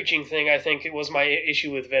whole screeching thing, I think it was my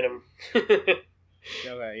issue with Venom. Okay,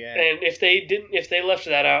 yeah. And if they left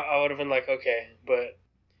that out, I would have been like, okay, but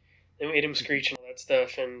they made him screech and all that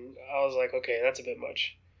stuff, and I was like, okay, that's a bit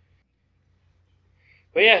much.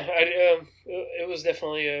 But yeah, it was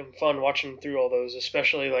definitely fun watching through all those,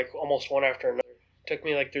 especially like almost one after another. It took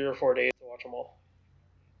me like 3 or 4 days to watch them all.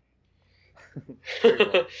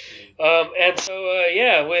 And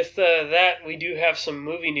so with that, we do have some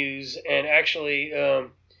movie news, and actually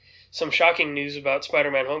some shocking news about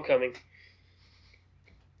Spider-Man: Homecoming.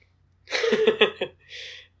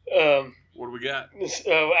 What do we got?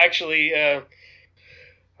 All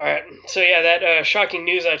right. So yeah, that shocking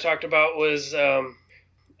news I talked about was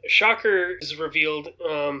Shocker is revealed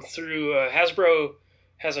through Hasbro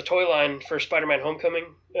has a toy line for Spider-Man: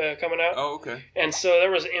 Homecoming coming out. Oh, okay. And so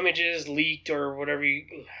there was images leaked or whatever,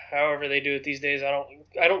 however they do it these days.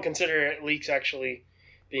 I don't consider it leaks actually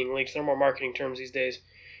being leaks. They're more marketing terms these days.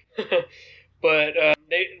 But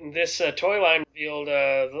this toy line revealed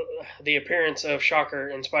the appearance of Shocker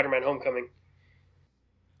in Spider-Man: Homecoming.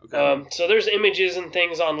 Okay. So there's images and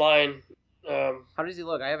things online. How does he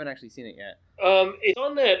look? I haven't actually seen it yet. It's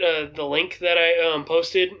on that the link that I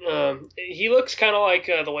posted. He looks kind of like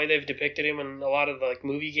the way they've depicted him in a lot of the, like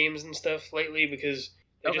movie games and stuff lately, because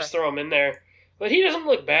they just throw him in there. But he doesn't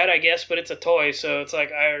look bad, I guess. But it's a toy, so it's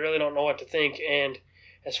like I really don't know what to think. And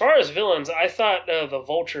as far as villains, I thought the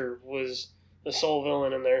Vulture was the sole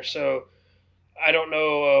villain in there. So I don't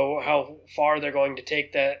know how far they're going to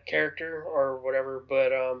take that character or whatever.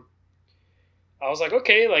 But I was like,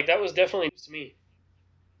 okay, like that was definitely news to me.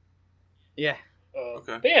 Yeah.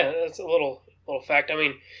 Okay. But yeah, that's a little fact. I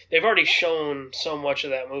mean, they've already shown so much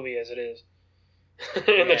of that movie as it is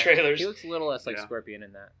in the trailers. He looks a little less like Scorpion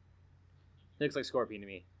in that. He looks like Scorpion to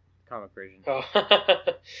me, comic version. Oh.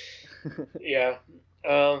 Yeah.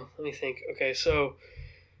 Let me think. Okay, so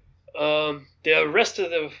the rest of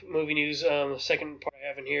the movie news, the second part I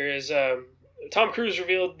have in here is Tom Cruise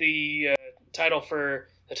revealed the title for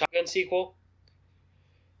the Top Gun sequel.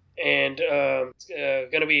 And it's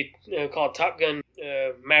going to be called Top Gun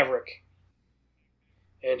Maverick,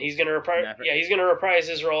 and he's going to reprise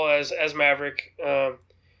his role as Maverick.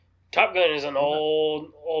 Top Gun is an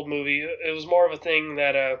old movie. It was more of a thing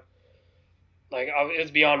that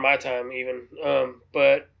it's beyond my time even.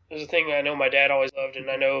 But it was a thing I know my dad always loved,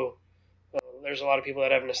 and I know there's a lot of people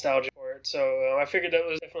that have nostalgia for it. So I figured that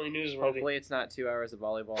was definitely newsworthy. Hopefully, it's not 2 hours of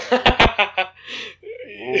volleyball.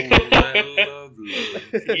 Yeah.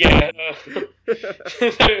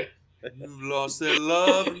 You've lost that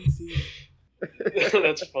love.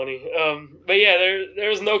 That's funny. But yeah, there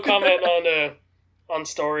was no comment on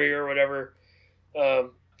story or whatever.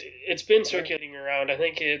 It's been circulating around. I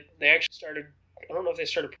think they actually started. I don't know if they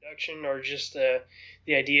started production or just the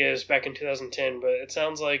ideas back in 2010, but it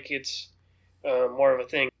sounds like it's more of a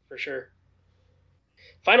thing for sure.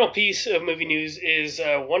 Final piece of movie news is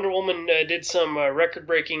Wonder Woman did some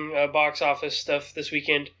record-breaking box office stuff this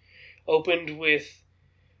weekend. Opened with,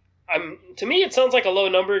 to me it sounds like a low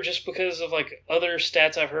number just because of like other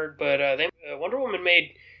stats I've heard, but Wonder Woman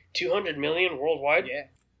made $200 million worldwide. Yeah,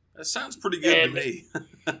 that sounds pretty good to me.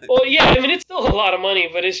 Well, yeah, I mean it's still a lot of money,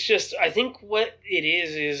 but it's just I think what it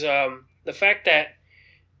is the fact that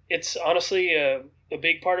it's honestly a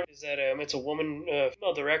big part of it is that it's a woman,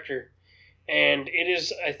 female director. And it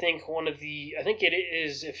is, I think it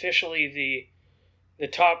is officially the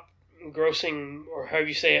top grossing, or however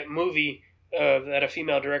you say it, movie that a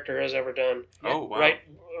female director has ever done. Oh, wow. Right?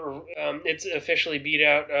 It's officially beat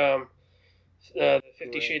out the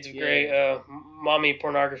 50 Shades of Grey, mommy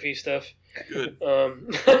pornography stuff. Good.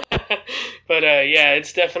 But yeah,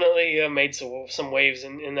 it's definitely made some waves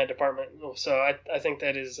in that department. So I think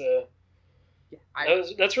that is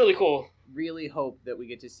that's really cool. Really hope that we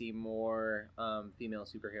get to see more female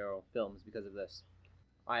superhero films because of this.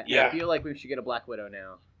 I feel like we should get a Black Widow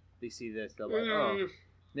now. They see this, they're like,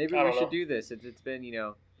 maybe we should do this. It's been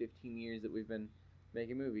 15 years that we've been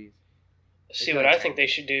making movies. See, what I think they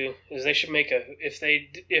should do is they should make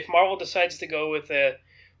if Marvel decides to go with a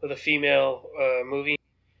female movie,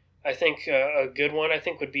 I think a good one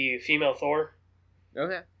would be female Thor.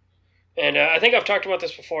 Okay. And I think I've talked about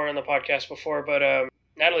this before on the podcast before, but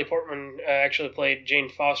Natalie Portman actually played Jane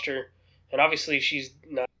Foster, and obviously she's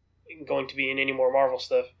not going to be in any more Marvel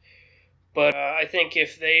stuff. But I think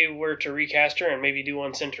if they were to recast her and maybe do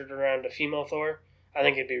one centered around a female Thor, I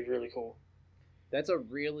think it'd be really cool. That's a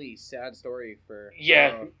really sad story for...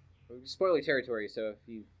 Yeah. Spoiler territory, so if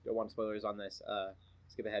you don't want spoilers on this,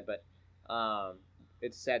 skip ahead. But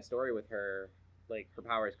it's a sad story with her. Like her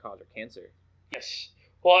powers caused her cancer. Yes.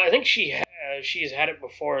 Well, I think she's had it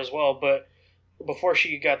before as well, but before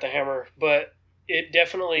she got the hammer, but it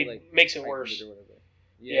definitely makes it worse.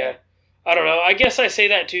 Yeah. I don't know. I guess I say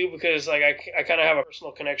that too because like I kind of have a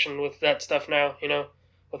personal connection with that stuff now,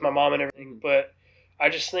 with my mom and everything. But I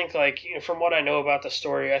just think like from what I know about the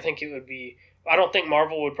story, I think it would be. I don't think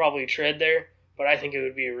Marvel would probably tread there, but I think it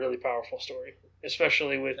would be a really powerful story,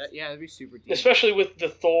 especially with that'd be super deep. Especially with the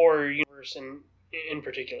Thor universe in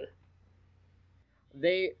particular.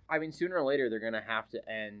 Sooner or later they're gonna have to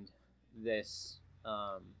end this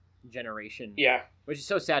generation. Yeah. Which is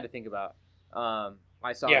so sad to think about.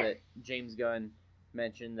 I saw that James Gunn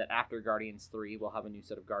mentioned that after Guardians 3 we'll have a new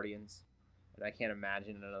set of Guardians. And I can't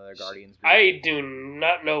imagine another Guardians group. I do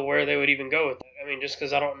not know where they would even go with that. I mean, just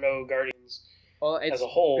because I don't know Guardians as a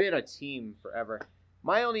whole. It's been a team forever.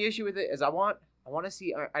 My only issue with it is I want to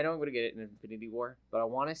see. I know I'm going to get it in Infinity War, but I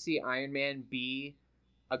want to see Iron Man be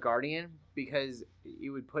a Guardian because it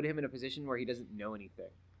would put him in a position where he doesn't know anything,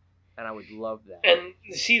 and I would love that. And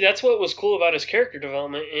see, that's what was cool about his character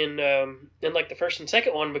development in like the first and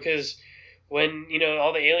second one, because when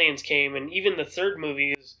all the aliens came, and even the third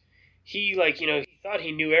movie is he he thought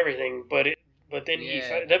he knew everything, but then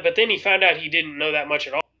he found out he didn't know that much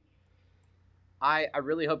at all. I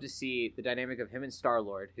really hope to see the dynamic of him and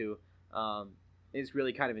Star-Lord, who is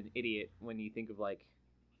really kind of an idiot when you think of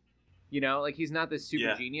he's not this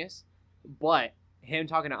super genius, but him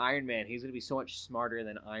talking to Iron Man, he's going to be so much smarter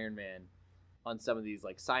than Iron Man on some of these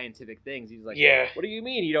scientific things. He's like, what do you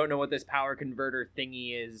mean you don't know what this power converter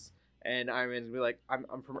thingy is? And Iron Man's going to be like,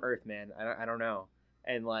 I'm from Earth, man. I don't know.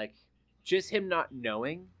 And just him not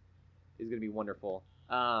knowing is going to be wonderful.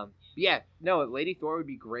 Lady Thor would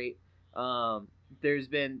be great. There's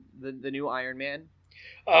been the new Iron Man.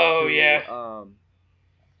 Oh, who,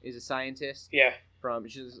 is a scientist. Yeah.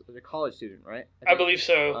 She's a college student, right? I believe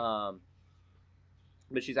so.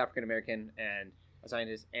 But she's African American and a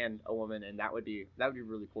scientist and a woman, and that would be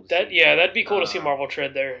really cool to see. Yeah, that'd be cool to see Marvel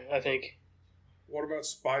tread there, I think. What about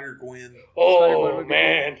Spider-Gwen? Oh,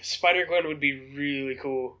 man. Cool. Spider-Gwen would be really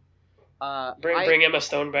cool. Bring Emma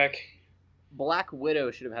Stone back. Black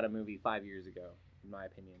Widow should have had a movie 5 years ago, in my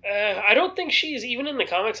opinion. I don't think she's, even in the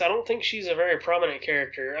comics, I don't think she's a very prominent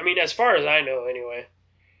character. I mean, as far as I know, anyway.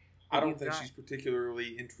 I don't think she's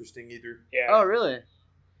particularly interesting either. Yeah. Oh, really?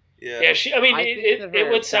 Yeah. Yeah,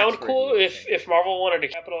 it would sound cool if Marvel wanted to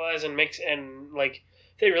capitalize and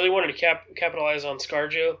they really wanted to capitalize on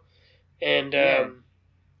ScarJo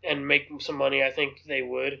and make some money. I think they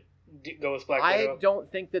would go with Black Widow. I don't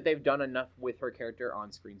think that they've done enough with her character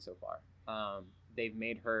on screen so far. They've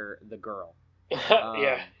made her the girl.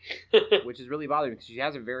 Which is really bothering because she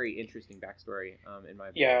has a very interesting backstory, in my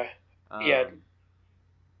opinion. Yeah.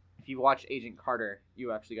 If you watch Agent Carter,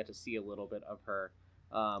 you actually got to see a little bit of her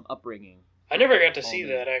upbringing. I never got to see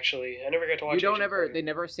that, actually. I never got to watch it. They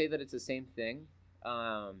never say that it's the same thing,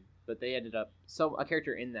 but they ended up... So a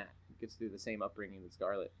character in that gets through the same upbringing that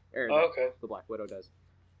Scarlet... the Black Widow does.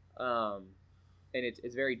 And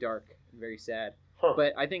it's very dark and very sad. Huh.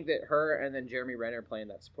 But I think that her and then Jeremy Renner playing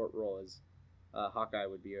that support role as Hawkeye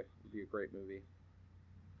would be a great movie.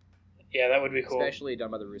 Yeah, that would be cool. Especially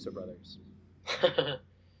done by the Russo brothers.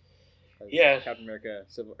 Yeah. Captain America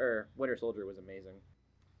Winter Soldier was amazing.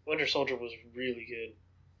 Winter Soldier was really good.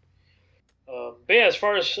 But yeah, as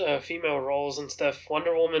far as female roles and stuff,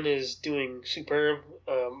 Wonder Woman is doing superb.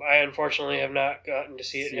 I unfortunately have not gotten to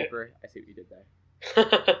see it yet. Super. I see what you did there.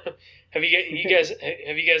 Have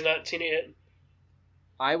you guys not seen it yet?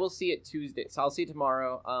 I will see it Tuesday. So I'll see it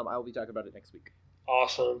tomorrow. I will be talking about it next week.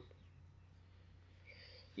 Awesome.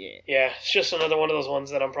 Yeah. Yeah, it's just another one of those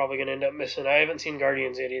ones that I'm probably going to end up missing. I haven't seen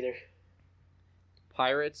Guardians yet either.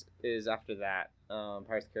 Pirates is after that.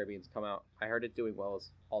 Pirates of the Caribbean's come out. I heard it doing well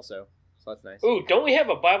also, so that's nice. Ooh, don't we have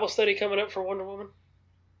a Bible study coming up for Wonder Woman?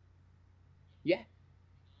 Yeah.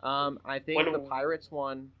 I think the Pirates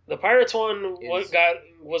one. The Pirates one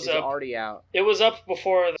was up, already out. It was up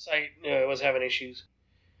before the site was having issues.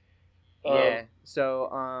 Yeah.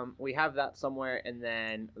 So we have that somewhere, and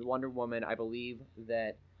then Wonder Woman. I believe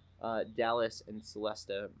that Dallas and Celeste.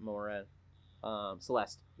 There's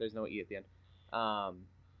no E at the end.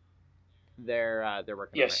 They're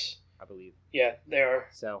working on it, I believe. Yeah, they are.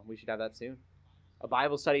 So we should have that soon. A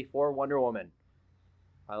Bible study for Wonder Woman.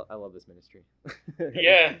 I love this ministry.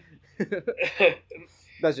 Yeah.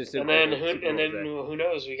 That's just super. And then who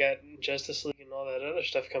knows? We got Justice League and all that other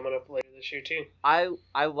stuff coming up later this year too. I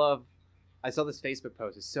saw this Facebook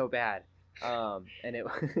post. It's so bad. And it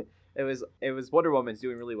was Wonder Woman's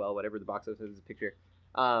doing really well. Whatever the box office is, picture.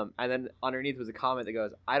 And then underneath was a comment that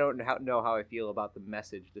goes, "I don't know how I feel about the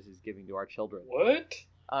message this is giving to our children." What?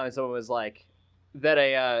 And someone was like, that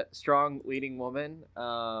a strong leading woman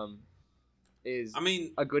is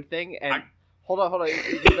a good thing. And hold on,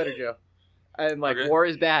 you do better, Joe. And like, okay. War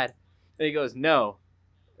is bad. And he goes, no,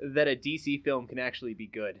 that a DC film can actually be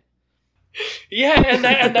good. Yeah,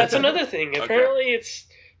 and that's another thing. Apparently, it's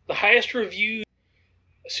the highest reviewed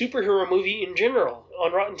superhero movie in general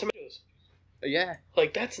on Rotten Tomatoes. Yeah.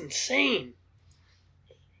 Like, that's insane.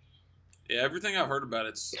 Yeah, everything I've heard about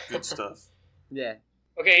it's good stuff. Yeah.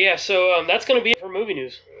 Okay, yeah, so that's going to be it for movie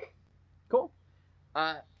news. Cool.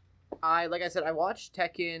 Like I said, I watched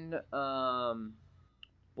Tekken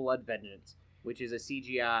Blood Vengeance, which is a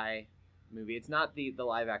CGI movie. It's not the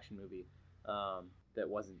live action movie that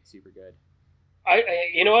wasn't super good. I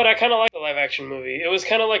you know what? I kind of like the live action movie. It was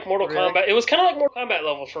kind of like Mortal Kombat. It was kind of like Mortal Kombat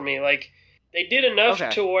level for me. Like, they did enough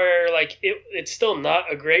to where like it's still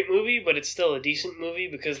not a great movie, but it's still a decent movie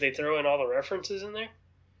because they throw in all the references in there.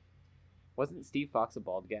 Wasn't Steve Fox a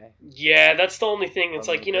bald guy? Yeah, that's the only thing. It's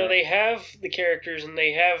like, they have the characters and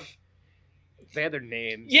they have their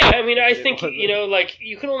names. Yeah, I mean, I think, like,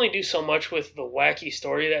 you can only do so much with the wacky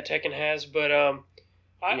story that Tekken has, but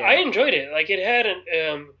I enjoyed it. Like, it had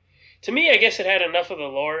to me, I guess it had enough of the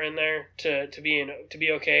lore in there to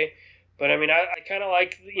be okay. But I mean, I kind of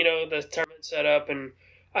like the tournament setup, and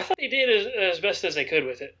I thought they did as best as they could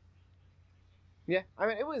with it. Yeah, I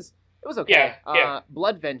mean, it was okay. Yeah.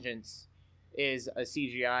 Blood Vengeance is a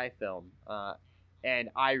CGI film, and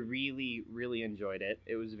I really, really enjoyed it.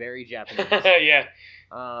 It was very Japanese. Yeah.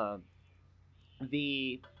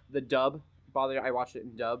 The dub bothered. I watched it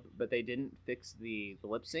in dub, but they didn't fix the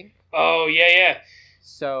lip sync. Oh yeah.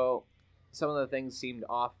 So some of the things seemed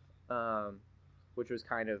off, which was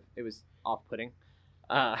it was off-putting.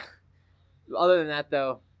 Other than that,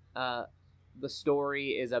 though, the story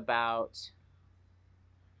is about.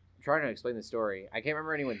 I'm trying to explain the story. I can't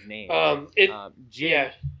remember anyone's name.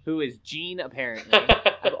 Jin, who is Gene, apparently.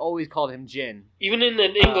 I've always called him Jin. Even in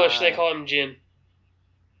English, they call him Jin.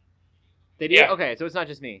 They do? Yeah. Okay, so it's not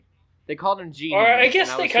just me. They called him Gene. Or I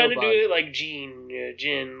guess they kind of do it like Gene,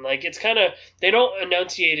 Jin. Like, it's kind of... They don't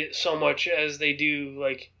enunciate it so much as they do,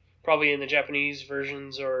 like, probably in the Japanese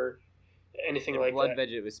versions or anything like Blood that.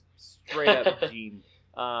 Veggie was straight up Gene.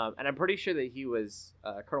 And I'm pretty sure that he was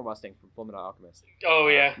Colonel Mustang from Fullmetal Alchemist. Oh,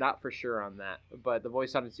 yeah. Not for sure on that, but the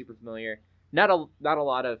voice sounded super familiar. Not a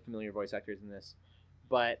lot of familiar voice actors in this,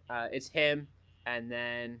 but it's him, and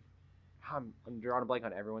then I'm drawing a blank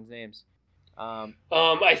on everyone's names.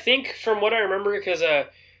 I think from what I remember, because I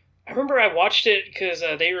remember I watched it because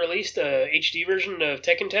they released a HD version of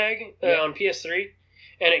Tekken Tag on PS3,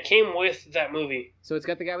 and it came with that movie. So it's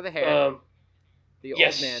got the guy with the hair, the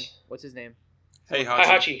old man. What's his name?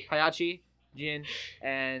 Heihachi, Jin,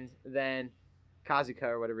 and then Kazuka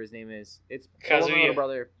or whatever his name is. It's Kazuya. My little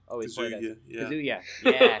brother always played as. Yeah. Kazuya.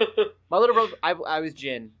 Yeah. My little brother, I was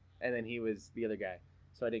Jin, and then he was the other guy,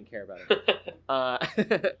 so I didn't care about him.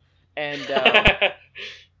 And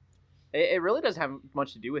it really doesn't have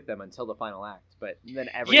much to do with them until the final act, but then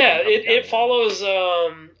everything. Yeah, it follows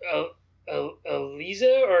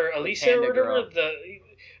Elisa or whatever. Girl.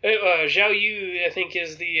 Zhao Yu, I think,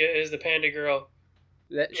 is the panda girl.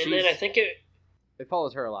 And then I think it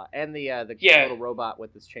follows her a lot, and the little robot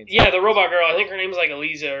with this chainsaw. Yeah, the robot girl. I think her name's like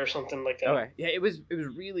Elisa or something like that. Okay, yeah, it was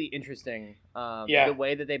really interesting. The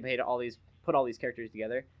way that they put all these characters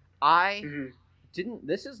together. Didn't.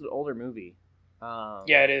 This is an older movie.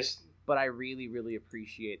 Yeah, it is. But I really, really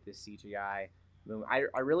appreciate this CGI.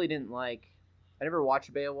 I really didn't like. I never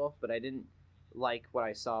watched Beowulf, but I didn't like what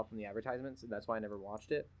I saw from the advertisements, and that's why I never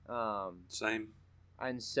watched it. Same.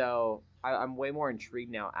 And so I'm way more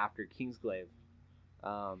intrigued now after Kingsglaive.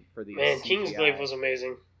 For these. Man, CGI. Kingsglaive was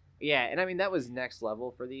amazing. Yeah, and I mean that was next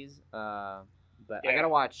level for these. But yeah. I gotta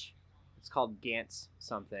watch. It's called Gantz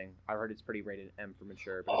something. I've heard it's pretty rated M for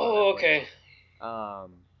mature. But okay.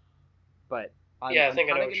 But I'm kind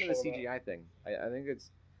of into the CGI thing. I think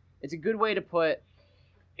it's a good way to put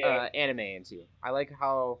anime into. I like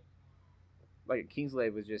how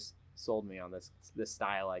Kingsglaive was just sold me on this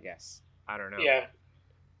style. I guess I don't know. Yeah.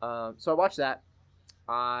 So I watched that.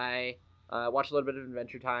 I watched a little bit of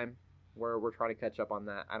Adventure Time. We're trying to catch up on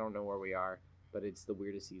that. I don't know where we are, but it's the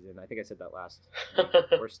weirdest season. I think I said that last week.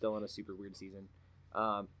 We're still in a super weird season.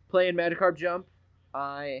 Playing Magikarp Jump.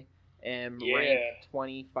 I am ranked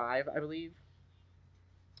 25, I believe.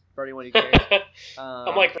 For anyone who cares.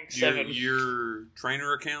 I'm like rank 7. Your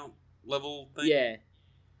trainer account level thing? Yeah.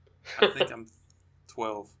 I think I'm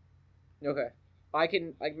 12. Okay. My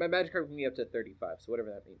Magikarp can be up to 35, so whatever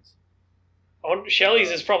that means.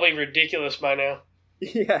 Shelly's is probably ridiculous by now.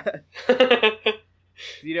 Yeah.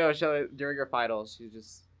 You know, during her finals, she's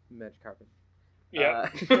just magic carpet. Yeah.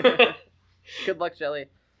 Good luck, Shelly.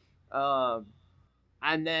 And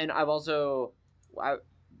then I've also,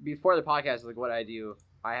 before the podcast, like what I do,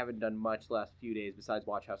 I haven't done much the last few days besides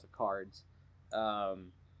watch House of Cards.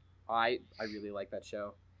 I really like that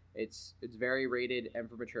show. It's very rated and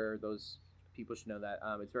for mature. Those people should know that.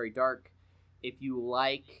 It's very dark. If you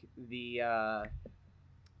like the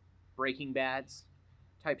Breaking Bad's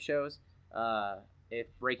type shows, if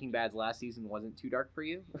Breaking Bad's last season wasn't too dark for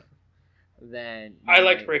you, then I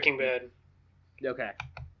liked Breaking Bad. Okay,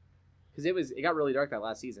 because it got really dark that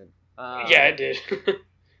last season. Yeah, it did.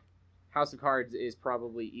 House of Cards is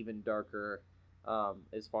probably even darker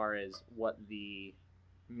as far as what the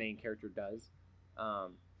main character does.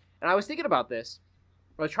 And I was thinking about this.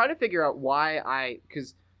 I was trying to figure out why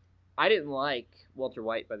because I didn't like Walter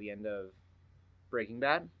White by the end of Breaking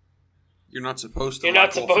Bad. You're not supposed to. You're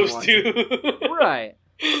not supposed to. Right.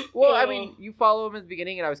 Well, I mean, you follow him at the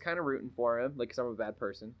beginning, and I was kind of rooting for him, like, because I'm a bad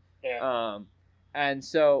person. Yeah. And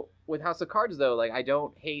so with House of Cards, though, like, I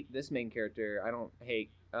don't hate this main character. I don't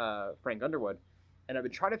hate Frank Underwood, and I've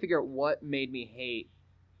been trying to figure out what made me hate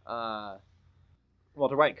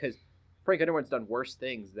Walter White, because Frank Underwood's done worse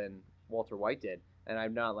things than Walter White did, and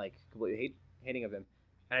I'm not like completely hating of him.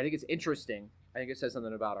 And I think it's interesting. I think it says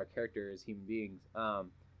something about our character as human beings.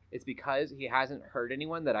 It's because he hasn't hurt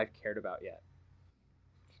anyone that I've cared about yet.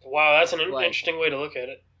 Wow, that's an interesting way to look at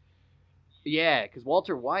it. Yeah, because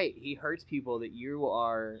Walter White, he hurts people that you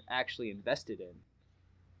are actually invested in.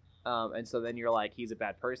 And so then you're like, he's a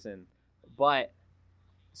bad person. But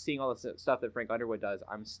seeing all the stuff that Frank Underwood does,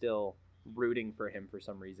 I'm still rooting for him for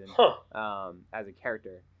some reason as a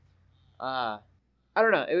character. I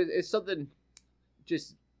don't know. It's something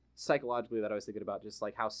just psychologically that I was thinking about, just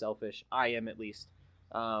like how selfish I am, at least.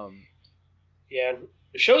 Yeah,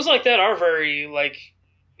 shows like that are very, like,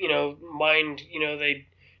 mind, they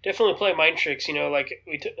definitely play mind tricks, like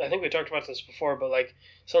I think we talked about this before, but like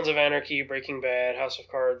Sons of Anarchy, Breaking Bad, House of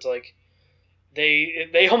Cards, like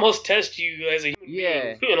they almost test you as a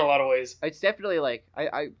human being in a lot of ways. It's definitely like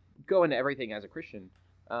I go into everything as a Christian,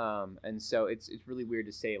 and so it's really weird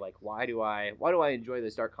to say, like, why do I enjoy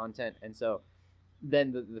this dark content? And so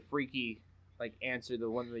then the freaky like answer, the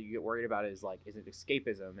one that you get worried about is like, is it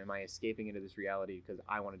escapism? Am I escaping into this reality because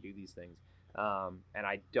I want to do these things? And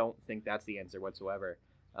I don't think that's the answer whatsoever.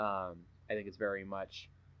 I think it's very much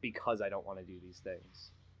because I don't want to do these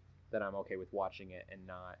things that I'm okay with watching it and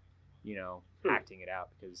not, acting it out,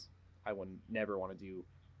 because I would never want to do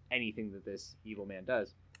anything that this evil man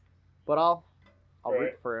does. But I'll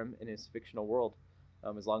root for him in his fictional world,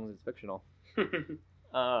 as long as it's fictional.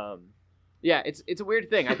 Yeah, it's a weird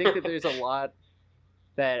thing. I think that there's a lot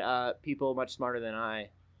that people much smarter than I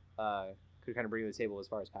could kind of bring to the table as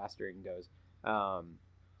far as pastoring goes,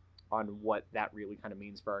 on what that really kind of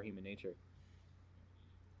means for our human nature.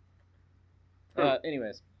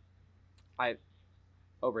 Anyways, I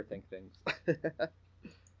overthink things.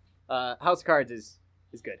 House of Cards is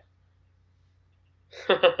good.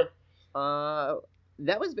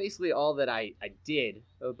 That was basically all that I did,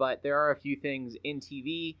 but there are a few things in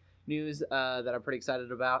TV news that I'm pretty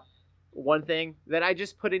excited about. One thing that I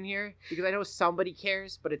just put in here, because I know somebody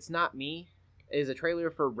cares, but it's not me, is a trailer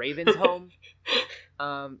for Raven's Home.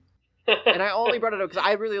 And I only brought it up because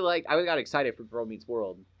I got excited for Girl Meets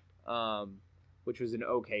World, which was an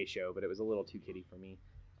okay show, but it was a little too kiddie for me.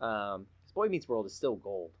 Boy Meets World is still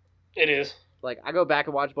gold. It is. Like, I go back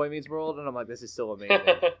and watch Boy Meets World, and I'm like, this is still amazing.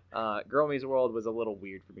 Girl Meets World was a little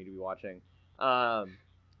weird for me to be watching.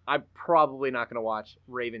 I'm probably not going to watch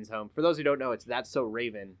Raven's Home. For those who don't know, it's That's So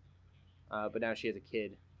Raven. But now she has a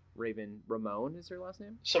kid. Ramon is her last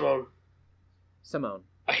name? Simone.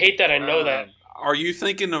 I hate that I know that. Are you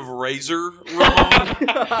thinking of Razor Ramon,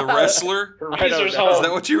 the wrestler? Razor's Home. Is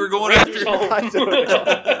that what you were going Razor's after? Home. I don't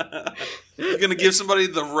know. You're going to give somebody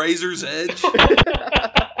the razor's edge?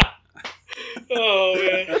 Oh,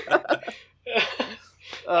 man.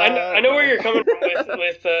 I know where you're coming from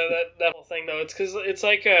with that whole thing, though. It's because it's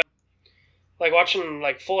like watching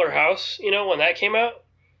like Fuller House, when that came out.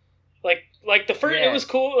 Like the first, It was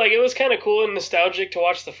cool. Like, it was kind of cool and nostalgic to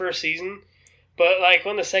watch the first season. But like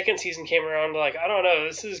when the second season came around, like, I don't know,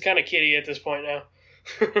 this is kind of kiddie at this point now.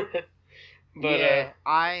 But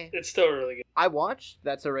it's still really good. I watched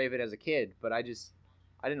That's So Raven as a kid, but I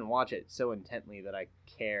didn't watch it so intently that I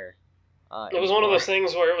care. It was one of those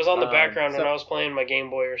things where it was on the background when I was playing my Game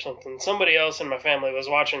Boy or something. Somebody else in my family was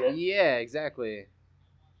watching it. Yeah, exactly.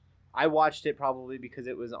 I watched it probably because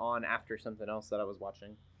it was on after something else that I was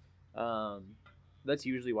watching. That's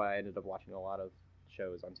usually why I ended up watching a lot of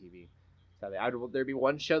shows on TV. Sadly, there'd be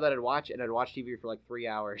one show that I'd watch, and I'd watch TV for like 3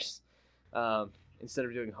 hours, instead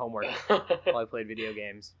of doing homework while I played video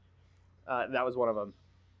games. That was one of them.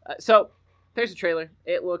 So there's a trailer.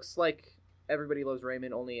 It looks like Everybody Loves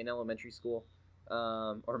Raymond, only in elementary school,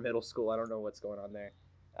 or middle school. I don't know what's going on there.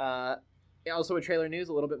 Also, in trailer news,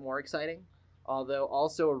 a little bit more exciting, although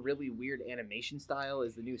also a really weird animation style,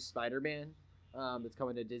 is the new Spider-Man that's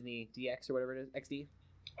coming to Disney DX or whatever it is, XD.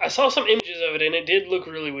 I saw some images of it, and it did look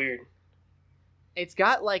really weird. It's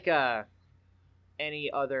got like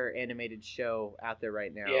any other animated show out there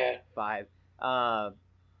right now. Yeah. Vibe.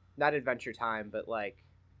 Not Adventure Time, but like,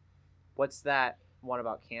 what's that one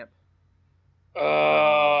about camp?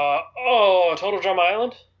 Total Drama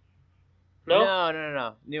Island? No?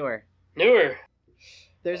 No. Newer.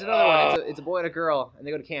 There's another one. It's a boy and a girl, and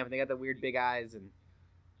they go to camp, and they got the weird big eyes, and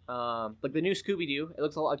like the new Scooby-Doo. It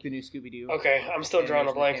looks a lot like the new Scooby-Doo. Okay, I'm still drawing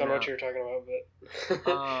a blank on what you were talking about, but...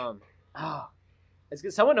 it's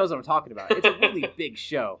good. Someone knows what I'm talking about. It's a really big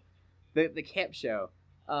show. The camp show.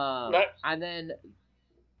 And then...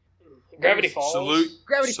 Gravity Falls. Salute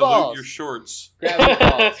your shorts. Gravity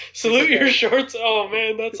Falls. Salute your shorts. Oh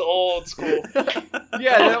man, that's old school.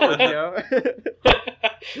 Yeah, that one, Joe.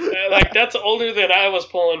 Like that's older than I was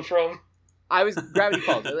pulling from. Gravity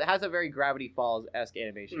Falls. It has a very Gravity Falls-esque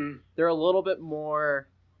animation. They're a little bit more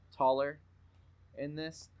taller in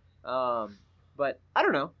this, but I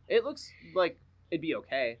don't know. It looks like it'd be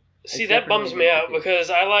okay. See, that bums me out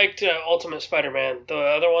because I liked Ultimate Spider-Man, the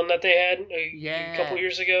other one that they had a couple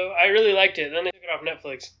years ago. I really liked it. Then they took it off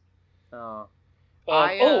Netflix.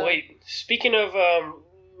 Wait. Speaking of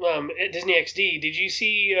Disney XD, did you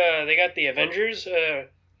see they got the Avengers,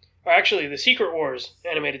 or actually the Secret Wars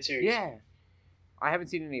animated series? Yeah. I haven't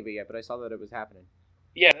seen any of it yet, but I saw that it was happening.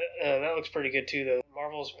 Yeah, that looks pretty good too, though.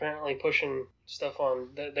 Marvel's apparently pushing stuff on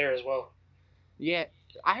there as well. Yeah.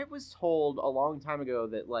 I was told a long time ago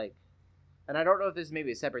that, like, and I don't know if this is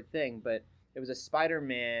maybe a separate thing, but it was a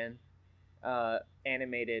Spider-Man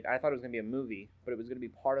animated. I thought it was going to be a movie, but it was going to be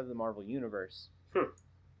part of the Marvel Universe.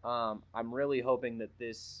 I'm really hoping that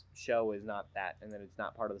this show is not that, and that it's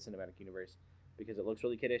not part of the cinematic universe, because it looks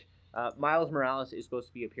really kiddish. Miles Morales is supposed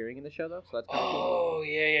to be appearing in the show, though, so that's kind of cool. Oh,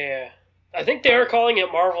 yeah. I think they are calling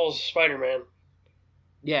it Marvel's Spider-Man.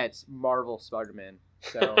 Yeah, it's Marvel Spider-Man,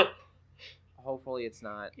 so... Hopefully it's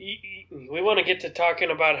not. We want to get to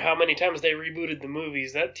talking about how many times they rebooted the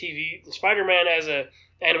movies. That Spider-Man as a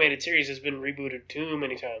animated series has been rebooted too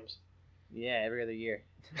many times. Yeah, every other year.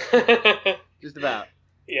 Just about.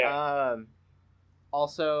 Yeah.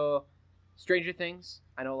 Also, Stranger Things.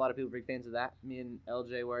 I know a lot of people are big fans of that. Me and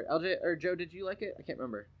LJ were. LJ or Joe, did you like it? I can't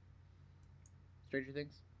remember. Stranger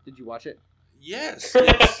Things? Did you watch it? Yes, I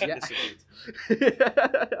did.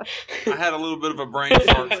 I had a little bit of a brain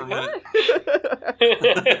fart for a minute.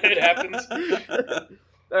 It happens.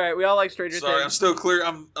 All right, we all like Stranger Things. Sorry, I'm still clear.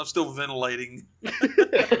 I'm still ventilating.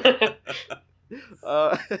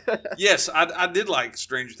 Yes, I did like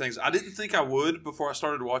Stranger Things. I didn't think I would before I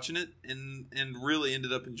started watching it, and really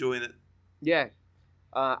ended up enjoying it. Yeah,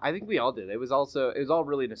 I think we all did. It was all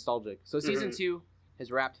really nostalgic. So season 2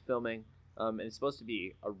 has wrapped filming, and it's supposed to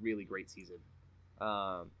be a really great season.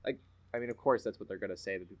 I mean, of course, that's what they're gonna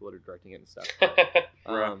say. The people that are directing it and stuff.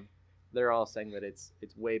 Right. They're all saying that it's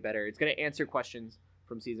way better. It's gonna answer questions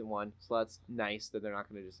from season 1, so that's nice that they're not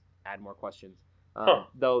gonna just add more questions.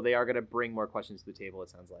 Though they are gonna bring more questions to the table.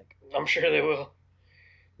 It sounds like. I'm sure they will.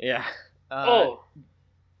 Yeah. Another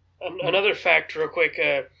fact, real quick.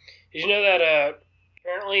 Did you know that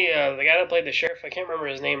apparently the guy that played the sheriff, I can't remember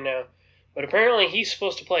his name now, but apparently he's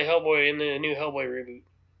supposed to play Hellboy in the new Hellboy reboot.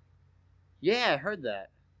 Yeah, I heard that.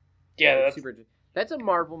 Yeah, that's a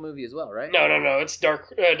Marvel movie as well, right? No. It's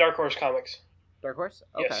Dark Horse Comics. Dark Horse?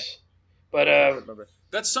 Okay. Yes. But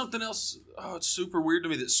that's something else. Oh, it's super weird to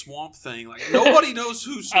me, that Swamp Thing. Like, nobody knows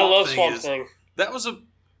who Swamp Thing is. I love Swamp Thing. That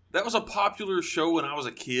was a popular show when I was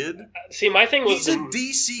a kid. See, my thing was... He's a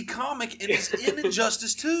DC comic, and he's in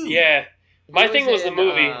Injustice too. Yeah. My thing was the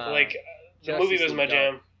movie. The movie was my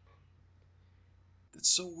jam. That's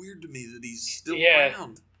so weird to me that he's still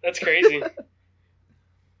around. That's crazy.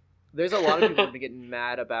 There's a lot of people that have been getting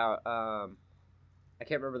mad about, I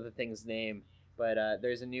can't remember the thing's name, but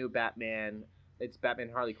there's a new Batman. It's Batman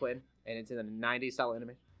Harley Quinn, and it's in the 90s style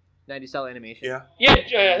animation. Yeah.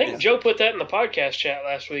 Yeah, I think Joe put that in the podcast chat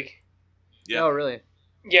last week. Yeah. Oh, really?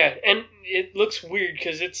 Yeah, and it looks weird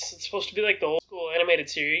because it's supposed to be like the old school animated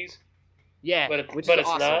series. Yeah, but it's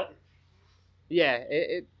awesome. not. Yeah,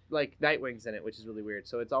 it like Nightwing's in it, which is really weird.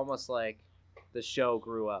 So it's almost like the show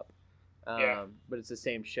grew up. But it's the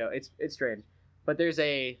same show. It's strange. But there's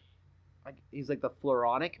he's like the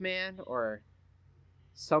Floronic Man, or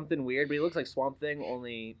something weird, but he looks like Swamp Thing,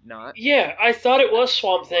 only not. Yeah, I thought it was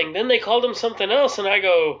Swamp Thing. Then they called him something else, and I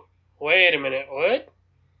go, wait a minute, what?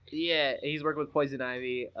 Yeah, he's working with Poison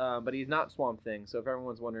Ivy, but he's not Swamp Thing. So if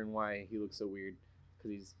everyone's wondering why he looks so weird,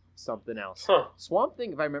 because he's something else. Huh. Swamp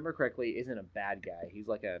Thing, if I remember correctly, isn't a bad guy. He's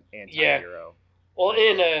like an anti-hero. Well,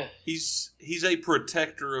 he's a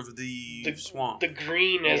protector of the swamp. The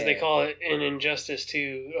green, as they call it in Injustice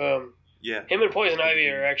 2. Yeah. Him and Poison Ivy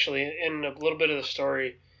are actually in a little bit of the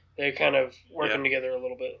story. They're kind of working together a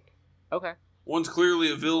little bit. Okay. One's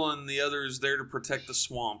clearly a villain. The other is there to protect the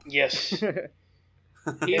swamp. Yes. He'd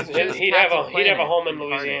have a home in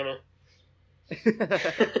Louisiana.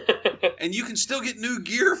 And you can still get new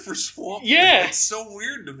gear for Swamp. Yeah. It's so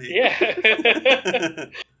weird to me. Yeah.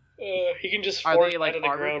 He can just Are forge they like out of the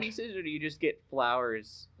armor ground. pieces, or do you just get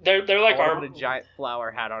flowers? They're like armor. With a giant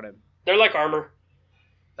flower hat on him. They're like armor.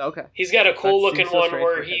 Okay. He's got a cool looking seems so one strange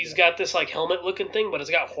where for him, he's yeah. got this like helmet looking thing, but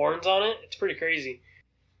it's got horns on it. It's pretty crazy.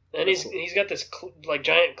 And That's cool. he's got this like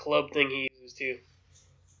giant club thing he uses too.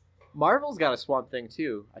 Marvel's got a Swamp Thing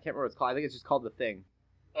too. I can't remember what it's called. I think it's just called the Thing.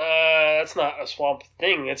 That's not a swamp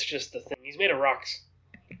thing. It's just the thing. He's made of rocks.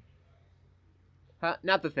 Huh?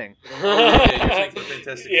 Not the Thing. Yeah, you're thinking of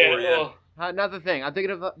Fantastic Four, yeah. Well, not the Thing. I'm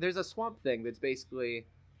thinking of there's a Swamp Thing that's basically,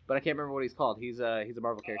 but I can't remember what he's called. He's a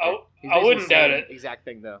Marvel character. He's I wouldn't basically the doubt same it. Exact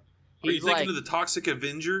thing though. Are you He's thinking like, of the Toxic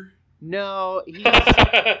Avenger? No, he's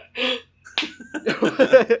That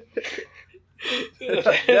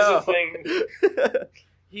is No. a thing.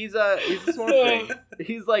 he's a Swamp Thing.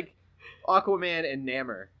 He's like Aquaman and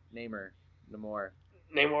Namor. Namor.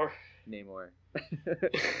 I'm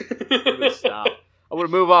gonna stop. I want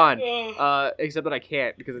to move on. Except that I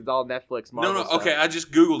can't because it's all Netflix. Marvel No. stuff. Okay, I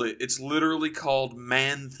just googled it. It's literally called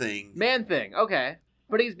Man Thing. Man Thing. Okay,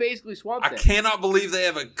 but he's basically Swamp I Thing. cannot believe they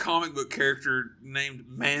have a comic book character named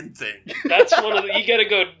Man Thing. That's one of the. You got to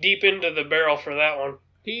go deep into the barrel for that one.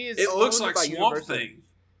 He's It looks owned like by Swamp Universal. Thing.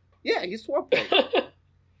 Yeah, he's Swamp Thing.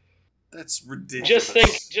 That's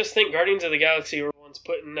ridiculous. Just think, Guardians of the Galaxy were once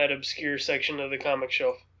put in that obscure section of the comic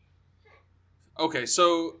shelf. Okay,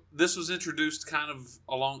 so this was introduced kind of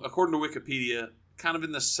along, according to Wikipedia, kind of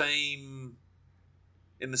in the same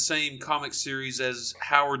comic series as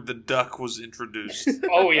Howard the Duck was introduced.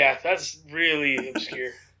 Oh yeah, that's really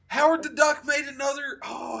obscure. Howard the Duck made another.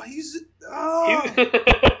 Oh, he's.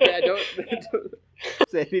 Yeah, don't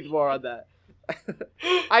say anything more on that.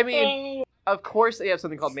 I mean, of course they have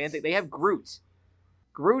something called Man Thing. They have Groot.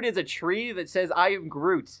 Groot is a tree that says, "I am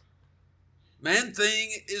Groot." Man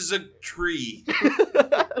Thing is a tree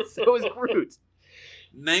So is Groot.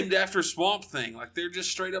 named after Swamp Thing. Like they're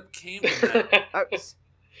just straight up camping that.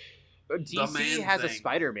 DC Man has a Thing.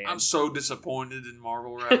 Spider-Man. I'm so disappointed in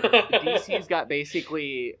Marvel right now. DC's got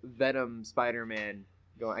basically Venom Spider-Man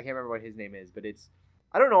going. I can't remember what his name is, but it's.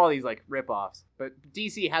 I don't know all these like rip-offs, but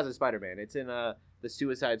DC has a Spider-Man. It's in the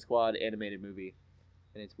Suicide Squad animated movie,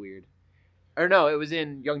 and it's weird. Or no, it was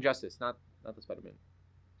in Young Justice, not the Spider-Man.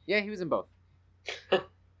 Yeah, he was in both.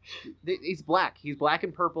 He's black. He's black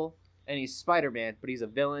and purple, and he's Spider-Man, but he's a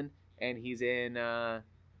villain, and he's in the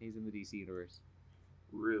DC universe.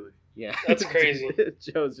 Really? Yeah, That's crazy.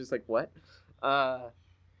 Joe's just like, what?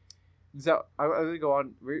 So I'm gonna go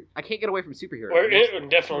on. I can't get away from superheroes. We're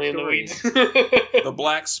definitely in the weeds. The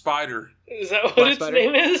Black Spider. Is that what Black its Spider?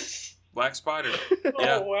 name is? Black Spider.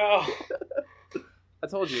 Yeah. Oh wow. I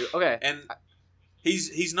told you. Okay. And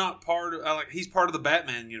he's not part of he's part of the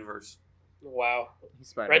Batman universe. Wow. He's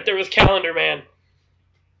Spider-Man. Right there with Calendar Man.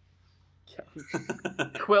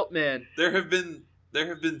 Quilt Man. There have been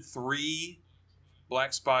 3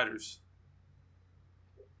 Black Spiders.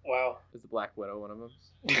 Wow. Is the Black Widow one of them?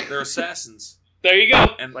 They're assassins. There you go.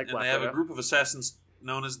 And Like they Black have a Widow? group of assassins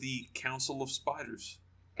known as the Council of Spiders.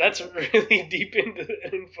 That's really deep into the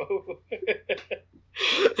info.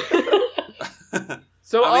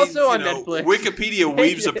 So I mean, also on you know, Netflix. Wikipedia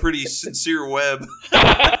weaves a pretty sincere web.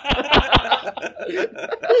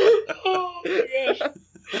 Oh my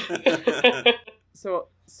gosh. So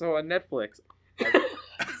on Netflix.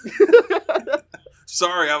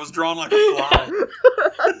 Sorry, I was drawn like a fly.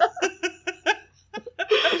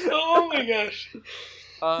 Oh my gosh.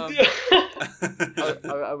 I'm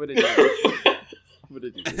gonna do this. I'm gonna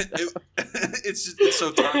do this. It's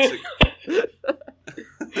so toxic.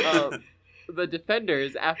 The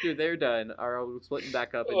Defenders, after they're done, are all splitting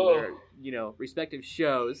back up into their, respective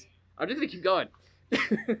shows. I'm just gonna keep going.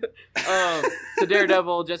 So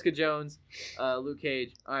Daredevil, Jessica Jones, Luke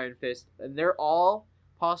Cage, Iron Fist, and they're all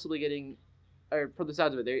possibly getting, or from the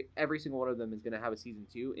sounds of it, every single one of them is gonna have a season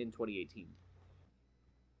 2 in 2018.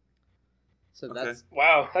 So Okay. that's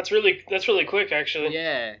Wow, that's really quick actually.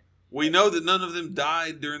 yeah. We know that none of them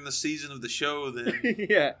died during the season of the show. Then,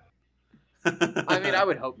 yeah. I mean, I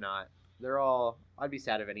would hope not. They're all. I'd be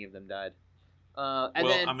sad if any of them died. And well,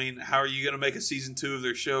 then, I mean, how are you going to make a season 2 of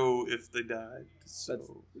their show if they died?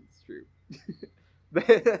 So. That's true.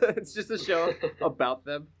 It's just a show about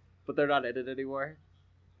them, but they're not in it anymore.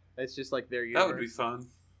 It's just like their universe. That would be fun.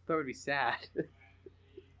 That would be sad.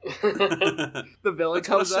 The villain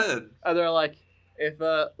comes up, and they're like, "If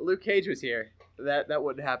Luke Cage was here, that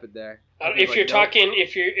wouldn't happen there." If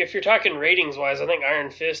you're talking ratings wise, I think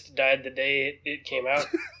Iron Fist died the day it came out.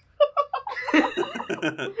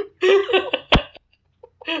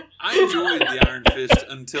 I enjoyed the Iron Fist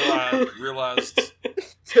until I realized.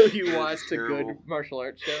 Until you watched a good martial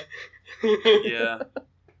arts show. Yeah,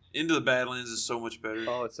 Into the Badlands is so much better.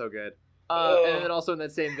 Oh, it's so good. And then also in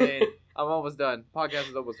that same vein, I'm almost done. Podcast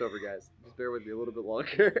is almost over, guys. Just bear with me a little bit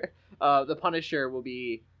longer. The Punisher will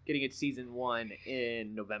be getting its season 1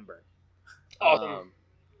 in November. Awesome.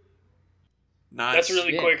 Nice. That's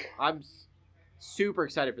really quick. I'm super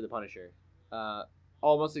excited for the Punisher.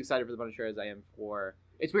 Almost excited for the Punisher as I am for.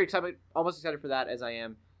 It's weird because I'm almost excited for that as I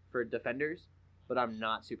am for Defenders, but I'm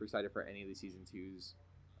not super excited for any of the season 2s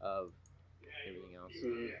of everything else.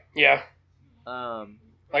 Yeah.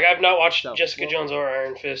 Like I've not watched Jessica Jones or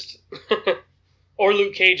Iron Fist, or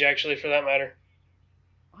Luke Cage actually, for that matter.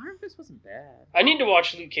 Iron Fist wasn't bad. I need to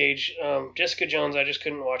watch Luke Cage. Jessica Jones, I just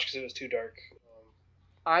couldn't watch because it was too dark.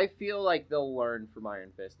 I feel like they'll learn from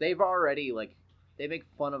Iron Fist. They've already they make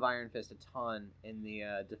fun of Iron Fist a ton in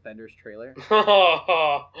the Defenders trailer.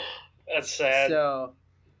 That's sad. So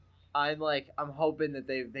I'm hoping that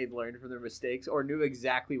they've learned from their mistakes or knew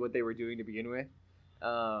exactly what they were doing to begin with,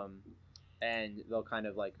 and they'll kind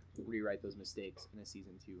of rewrite those mistakes in a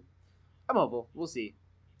season 2. I'm hopeful. We'll see.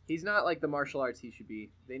 He's not like the martial arts he should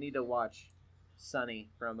be. They need to watch Sonny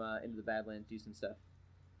from Into the Badlands do some stuff.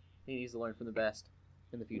 He needs to learn from the best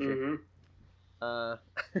in the future. Mm-hmm.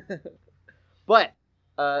 But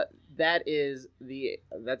that's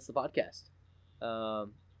the podcast.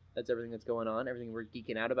 That's everything that's going on. Everything we're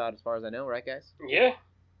geeking out about, as far as I know, right, guys? Yeah.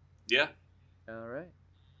 Yeah. All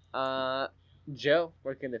right. Joe,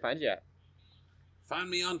 where can they find you at? Find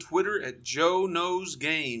me on Twitter at Joe Knows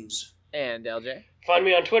Games. And LJ? Find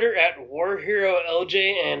me on Twitter at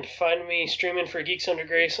WarHeroLJ, and find me streaming for Geeks Under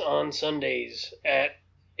Grace on Sundays at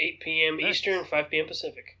 8 p.m. Eastern, 5 p.m.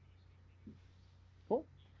 Pacific. Cool.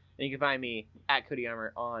 And you can find me at Cody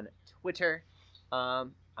Armour on Twitter.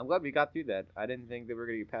 I'm glad we got through that. I didn't think that we were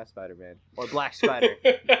going to get past Spider-Man. Or Black Spider.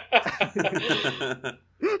 I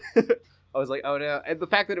was like, oh no. And the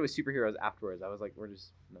fact that it was superheroes afterwards, I was like, we're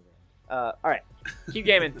just... All right. Keep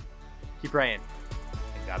gaming. Keep praying.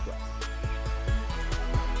 And God bless.